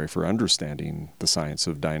necessary for understanding the science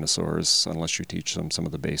of dinosaurs unless you teach them some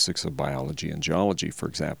of the basics of biology and geology, for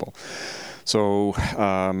example. So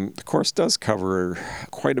the course does cover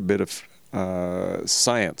quite a bit of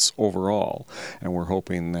science overall, and we're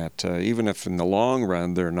hoping that even if in the long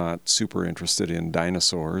run they're not super interested in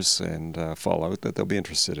dinosaurs and fallout, that they'll be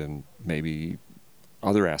interested in maybe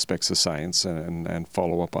other aspects of science and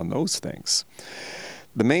follow up on those things.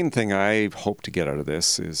 The main thing I hope to get out of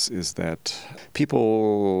this is that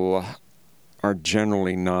people are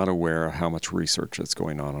generally not aware of how much research that's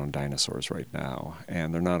going on dinosaurs right now,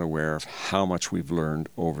 and they're not aware of how much we've learned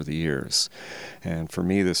over the years. And for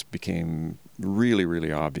me, this became really,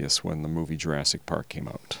 really obvious when the movie Jurassic Park came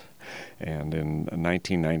out. And in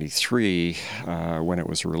 1993, when it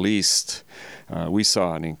was released, we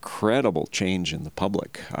saw an incredible change in the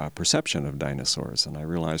public perception of dinosaurs. And I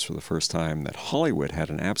realized for the first time that Hollywood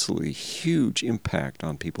had an absolutely huge impact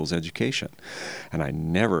on people's education. And I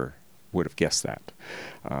never would have guessed that.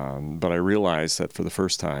 But I realized that for the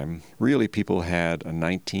first time, really people had a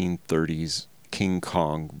 1930s King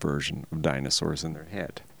Kong version of dinosaurs in their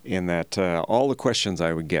head. In that all the questions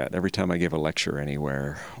I would get every time I gave a lecture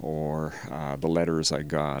anywhere, or the letters I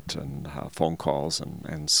got and phone calls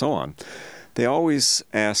and so on, they always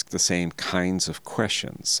asked the same kinds of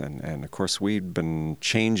questions. And of course, we'd been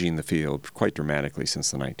changing the field quite dramatically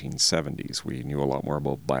since the 1970s. We knew a lot more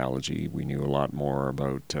about biology. We knew a lot more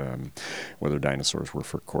about whether dinosaurs were,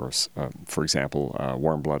 for example,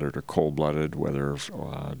 warm-blooded or cold-blooded, whether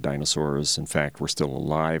dinosaurs, in fact, were still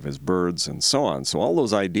alive as birds, and so on. So all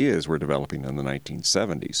those ideas were developing in the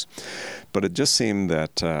 1970s. But it just seemed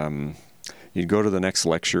that you'd go to the next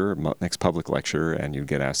public lecture, and you'd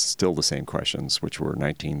get asked still the same questions, which were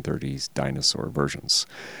 1930s dinosaur versions.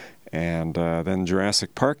 And then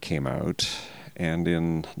Jurassic Park came out, and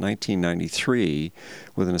in 1993,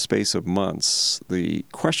 within a space of months, the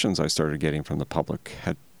questions I started getting from the public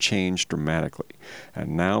had changed dramatically.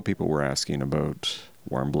 And now people were asking about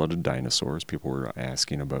warm-blooded dinosaurs. People were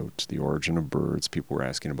asking about the origin of birds. People were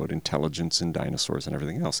asking about intelligence in dinosaurs and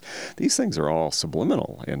everything else. These things are all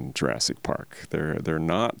subliminal in Jurassic Park. They're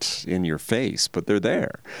not in your face, but they're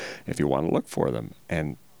there if you want to look for them.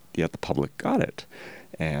 And yet the public got it.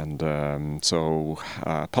 And so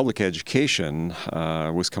public education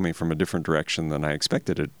was coming from a different direction than I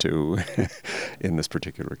expected it to in this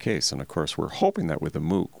particular case. And of course, we're hoping that with the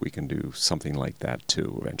MOOC, we can do something like that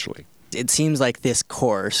too eventually. It seems like this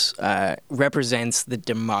course represents the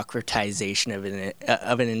democratization of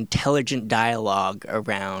an intelligent dialogue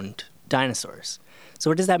around dinosaurs.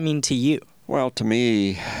 So what does that mean to you? Well, to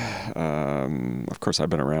me, of course, I've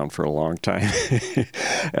been around for a long time,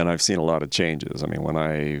 and I've seen a lot of changes. I mean, when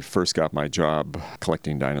I first got my job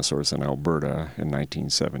collecting dinosaurs in Alberta in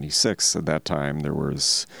 1976, at that time there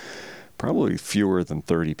was probably fewer than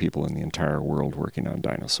 30 people in the entire world working on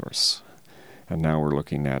dinosaurs. And now we're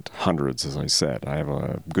looking at hundreds, as I said. I have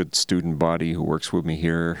a good student body who works with me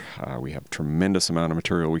here. We have a tremendous amount of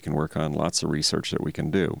material we can work on, lots of research that we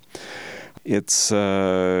can do. It's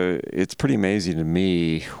pretty amazing to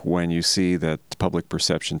me when you see that public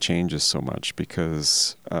perception changes so much,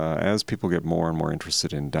 because as people get more and more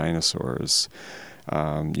interested in dinosaurs,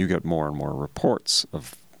 you get more and more reports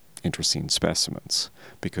of interesting specimens,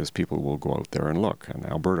 because people will go out there and look. And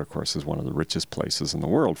Alberta, of course, is one of the richest places in the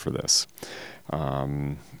world for this.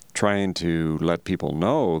 Trying to let people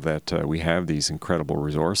know that we have these incredible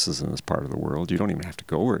resources in this part of the world. You don't even have to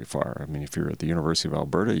go very far. I mean, if you're at the University of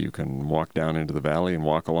Alberta, you can walk down into the valley and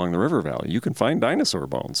walk along the river valley. You can find dinosaur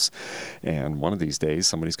bones. And one of these days,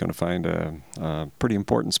 somebody's going to find a pretty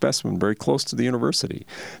important specimen very close to the university.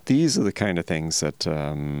 These are the kind of things that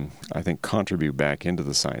I think contribute back into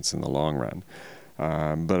the science in the long run.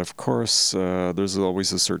 But of course, there's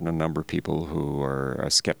always a certain number of people who are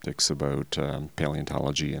skeptics about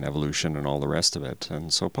paleontology and evolution and all the rest of it.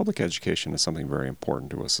 And so public education is something very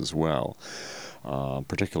important to us as well,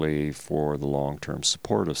 particularly for the long-term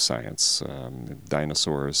support of science.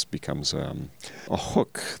 Dinosaurs becomes a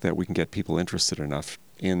hook that we can get people interested enough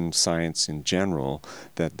in science in general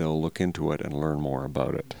that they'll look into it and learn more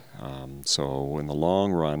about it. So in the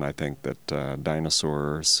long run, I think that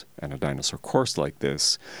dinosaurs and a dinosaur course like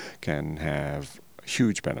this can have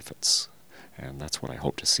huge benefits, and that's what I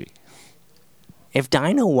hope to see. If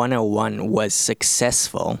Dino 101 was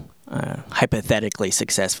successful, hypothetically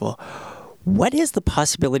successful, what is the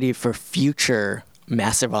possibility for future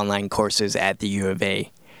massive online courses at the U of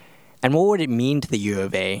A? And what would it mean to the U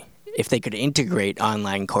of A if they could integrate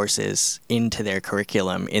online courses into their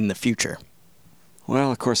curriculum in the future? Well,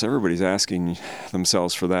 of course, everybody's asking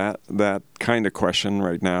themselves for that kind of question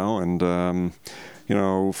right now. And,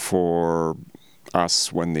 for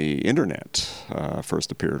us, when the internet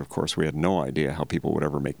first appeared, of course, we had no idea how people would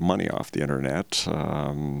ever make money off the internet.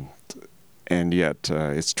 And yet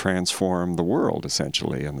it's transformed the world,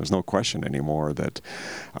 essentially. And there's no question anymore that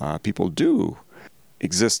people do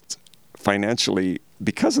exist financially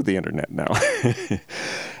because of the internet now.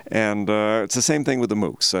 And it's the same thing with the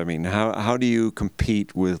MOOCs. I mean, how do you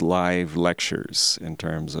compete with live lectures in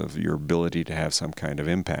terms of your ability to have some kind of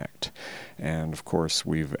impact? And, of course,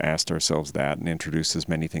 we've asked ourselves that and introduced as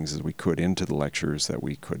many things as we could into the lectures that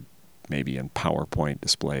we could maybe in PowerPoint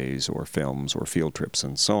displays or films or field trips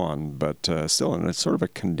and so on, but still in a sort of a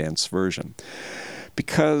condensed version.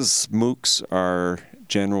 Because MOOCs are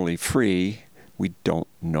generally free, we don't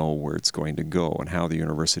know where it's going to go and how the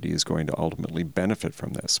university is going to ultimately benefit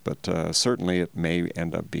from this. But certainly it may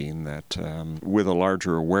end up being that with a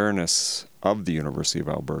larger awareness of the University of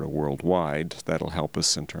Alberta worldwide, that'll help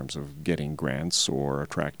us in terms of getting grants or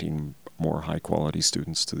attracting more high-quality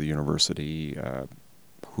students to the university.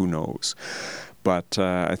 Who knows? But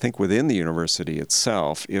I think within the university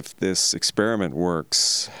itself, if this experiment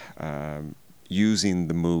works, using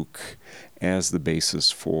the MOOC as the basis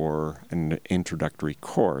for an introductory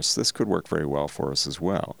course, this could work very well for us as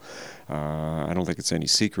well. I don't think it's any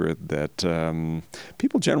secret that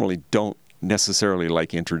people generally don't necessarily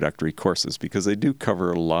like introductory courses because they do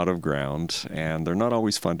cover a lot of ground and they're not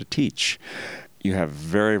always fun to teach. You have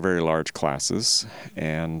very, very large classes,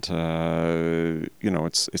 and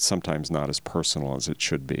it's sometimes not as personal as it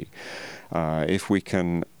should be. If we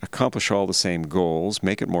can accomplish all the same goals,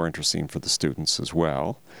 make it more interesting for the students as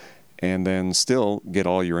well, and then still get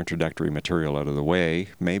all your introductory material out of the way,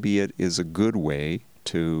 maybe it is a good way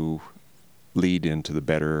to lead into the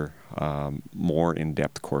better, more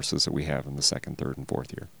in-depth courses that we have in the second, third, and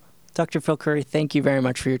fourth year. Dr. Phil Curry, thank you very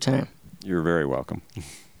much for your time. You're very welcome.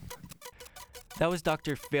 That was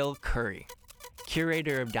Dr. Phil Curry,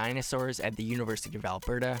 curator of dinosaurs at the University of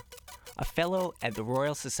Alberta, a fellow at the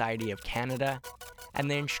Royal Society of Canada, and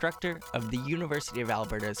the instructor of the University of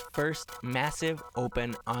Alberta's first massive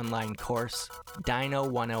open online course, Dino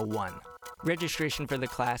 101. Registration for the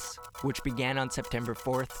class, which began on September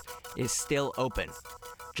 4th, is still open.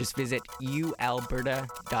 Just visit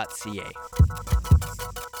ualberta.ca.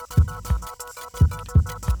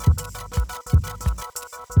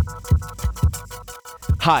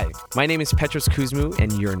 Hi, my name is Petros Kuzmu,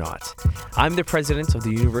 and you're not. I'm the president of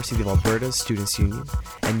the University of Alberta Students' Union,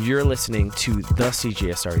 and you're listening to the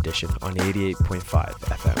CJSR edition on 88.5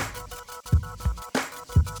 FM.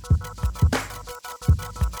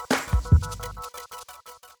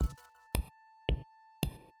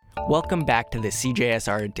 Welcome back to the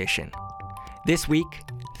CJSR edition. This week,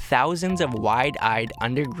 thousands of wide-eyed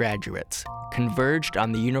undergraduates converged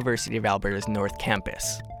on the University of Alberta's North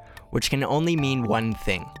Campus, which can only mean one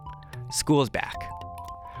thing: school's back.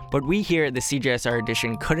 But we here at the CJSR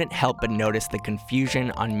edition couldn't help but notice the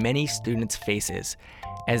confusion on many students' faces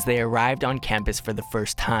as they arrived on campus for the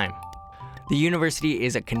first time. The university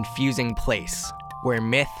is a confusing place where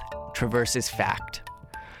myth traverses fact.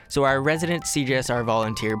 So our resident CJSR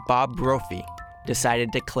volunteer, Bob Brophy,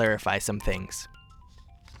 decided to clarify some things.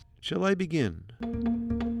 Shall I begin?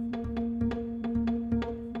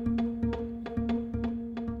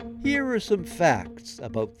 Here are some facts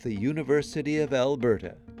about the University of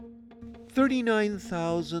Alberta.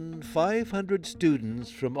 39,500 students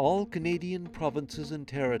from all Canadian provinces and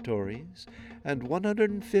territories and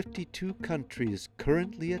 152 countries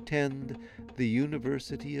currently attend the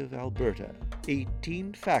University of Alberta.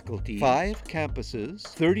 18 faculty, 5 campuses,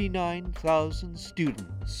 39,000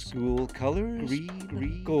 students. School colors,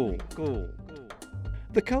 green, gold.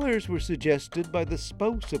 The colors were suggested by the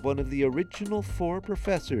spouse of one of the original 4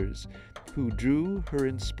 professors, who drew her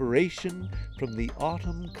inspiration from the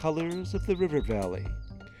autumn colors of the river valley.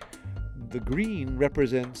 The green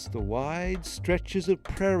represents the wide stretches of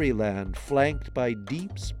prairie land flanked by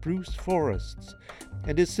deep spruce forests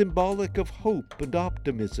and is symbolic of hope and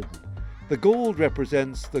optimism. The gold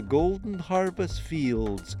represents the golden harvest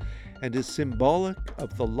fields and is symbolic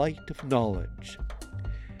of the light of knowledge.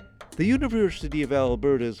 The University of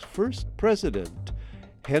Alberta's first president,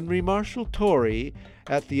 Henry Marshall Tory,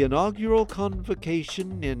 at the inaugural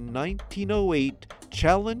convocation in 1908,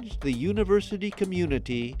 challenged the university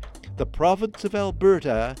community, the province of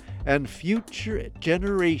Alberta, and future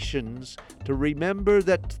generations to remember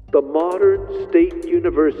that the modern state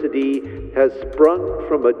university has sprung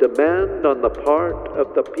from a demand on the part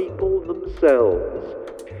of the people themselves.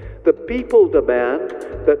 The people demand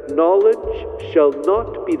that knowledge shall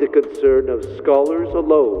not be the concern of scholars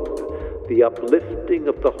alone. The uplifting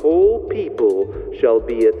of the whole people shall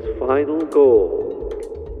be its final goal.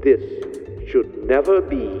 This should never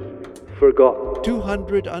be forgotten.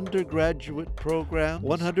 200 undergraduate programs,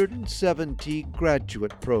 170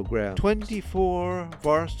 graduate programs, 24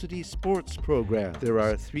 varsity sports programs. There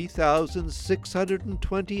are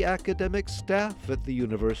 3,620 academic staff at the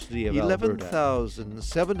University of Alberta,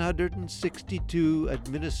 11,762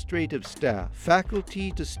 administrative staff,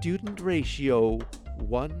 faculty to student ratio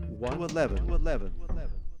 1 to 11.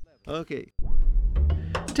 Okay.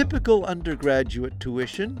 Typical undergraduate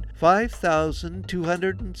tuition,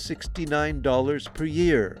 $5,269 per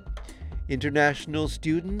year. International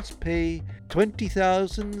students pay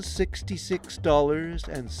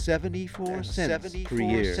 $20,066.74 per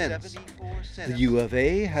year. The U of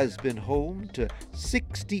A has been home to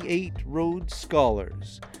 68 Rhodes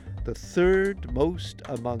Scholars, the third most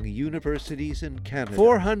among universities in Canada.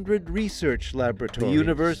 400 research laboratories. The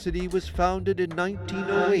university was founded in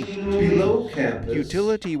 1908. Below campus,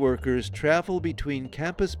 utility workers travel between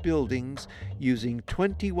campus buildings using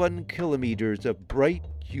 21 kilometers of bright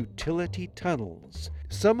utility tunnels,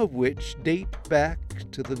 some of which date back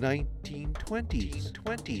to the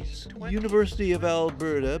 1920s. University of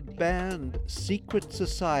Alberta banned secret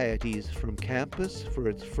societies from campus for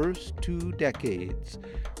its first 2 decades,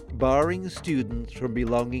 barring students from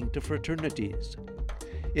belonging to fraternities.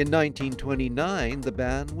 In 1929, the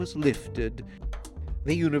ban was lifted.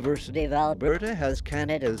 The University of Alberta has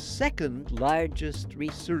Canada's second largest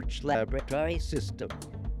research laboratory system.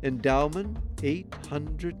 Endowment,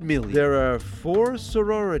 $800 million. There are 4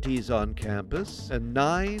 sororities on campus and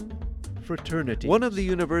 9 fraternities. One of the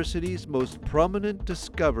university's most prominent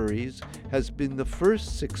discoveries has been the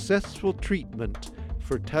first successful treatment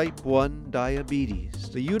for type 1 diabetes.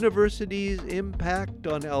 The university's impact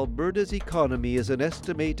on Alberta's economy is an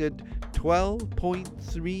estimated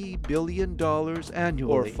 $12.3 billion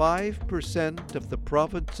annually, or 5% of the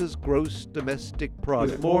province's gross domestic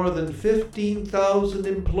product. With more than 15,000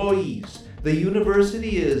 employees, the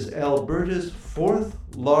university is Alberta's 4th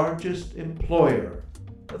largest employer.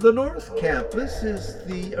 The North Campus is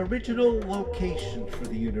the original location for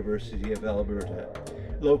the University of Alberta.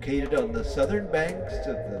 Located on the southern banks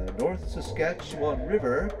of the North Saskatchewan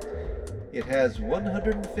River, it has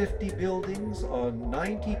 150 buildings on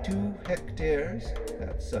 92 hectares,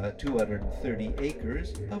 that's 230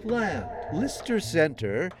 acres, of land. Lister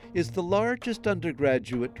Centre is the largest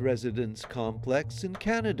undergraduate residence complex in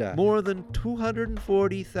Canada. More than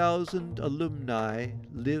 240,000 alumni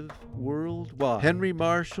live worldwide. Henry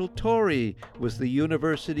Marshall Torrey was the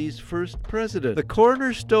university's first president. The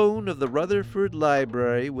cornerstone of the Rutherford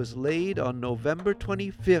Library was laid on November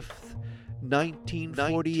 25th,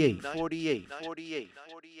 1948.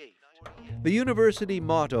 The university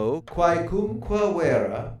motto, Quae cum qua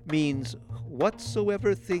vera, means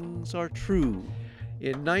whatsoever things are true.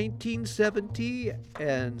 In 1970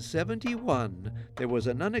 and 71, there was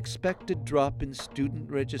an unexpected drop in student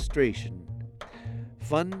registration.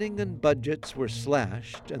 Funding and budgets were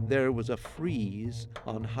slashed, and there was a freeze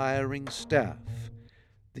on hiring staff.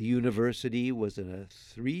 The university was in a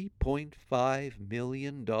 $3.5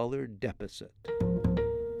 million deficit.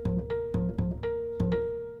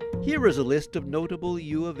 Here is a list of notable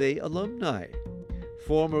U of A alumni.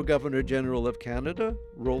 Former Governor General of Canada,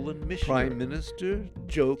 Roland Michener. Prime Minister,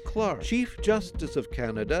 Joe Clark. Chief Justice of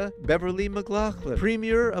Canada, Beverly McLaughlin.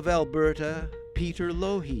 Premier of Alberta, Peter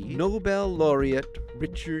Lougheed. Nobel Laureate,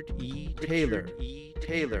 Richard E. Taylor.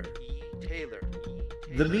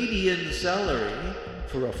 The median salary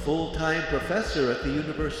for a full-time professor at the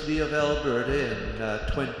University of Alberta in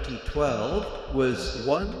 2012 was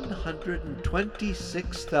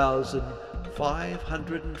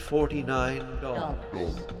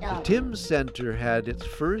 $126,549. The Tim Center had its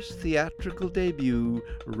first theatrical debut,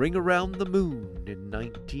 Ring Around the Moon, in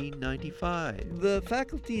 1995. The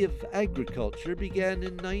Faculty of Agriculture began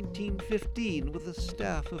in 1915 with a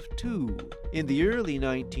staff of 2. In the early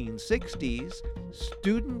 1960s,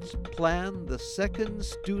 students planned the second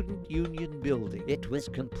Student Union building. It was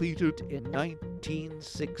completed in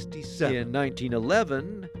 1967. In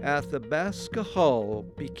 1911, Athabasca Hall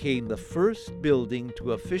became the first building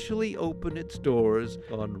to officially open its doors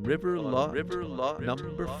on River Lot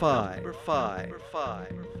number 5.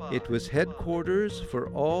 It was headquarters for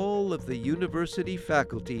all of the university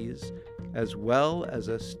faculties, as well as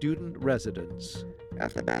a student residence.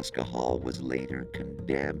 Athabasca Hall was later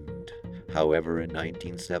condemned. However, in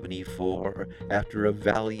 1974, after a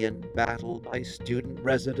valiant battle by student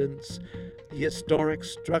residents, The historic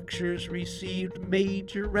structures received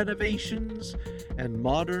major renovations and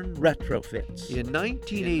modern retrofits. In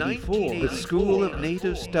 1984, the School of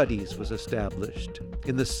Native Studies was established.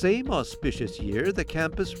 In the same auspicious year, the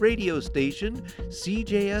campus radio station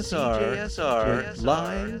CJSR went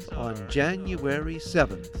live on January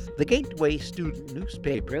 7th. The Gateway Student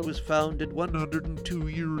newspaper was founded 102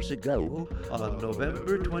 years ago on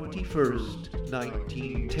November 21st,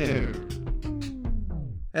 1910.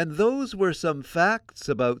 And those were some facts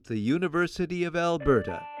about the University of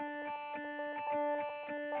Alberta.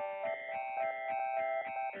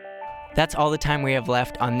 That's all the time we have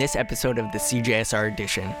left on this episode of the CJSR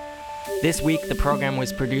Edition. This week, the program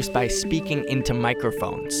was produced by Speaking Into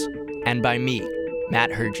Microphones, and by me, Matt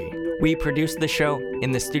Hergy. We produced the show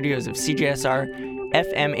in the studios of CJSR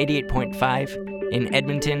FM 88.5 in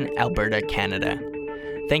Edmonton, Alberta, Canada.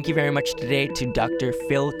 Thank you very much today to Dr.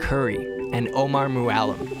 Phil Curry and Omar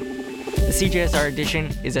Mouallem. The CJSR Edition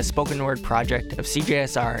is a spoken word project of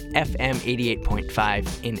CJSR FM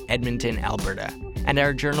 88.5 in Edmonton, Alberta. And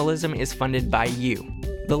our journalism is funded by you,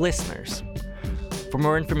 the listeners. For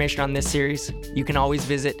more information on this series, you can always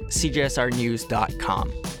visit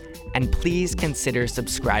cjsrnews.com. And please consider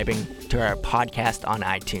subscribing to our podcast on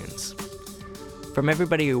iTunes. From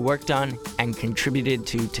everybody who worked on and contributed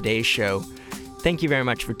to today's show, thank you very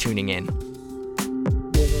much for tuning in.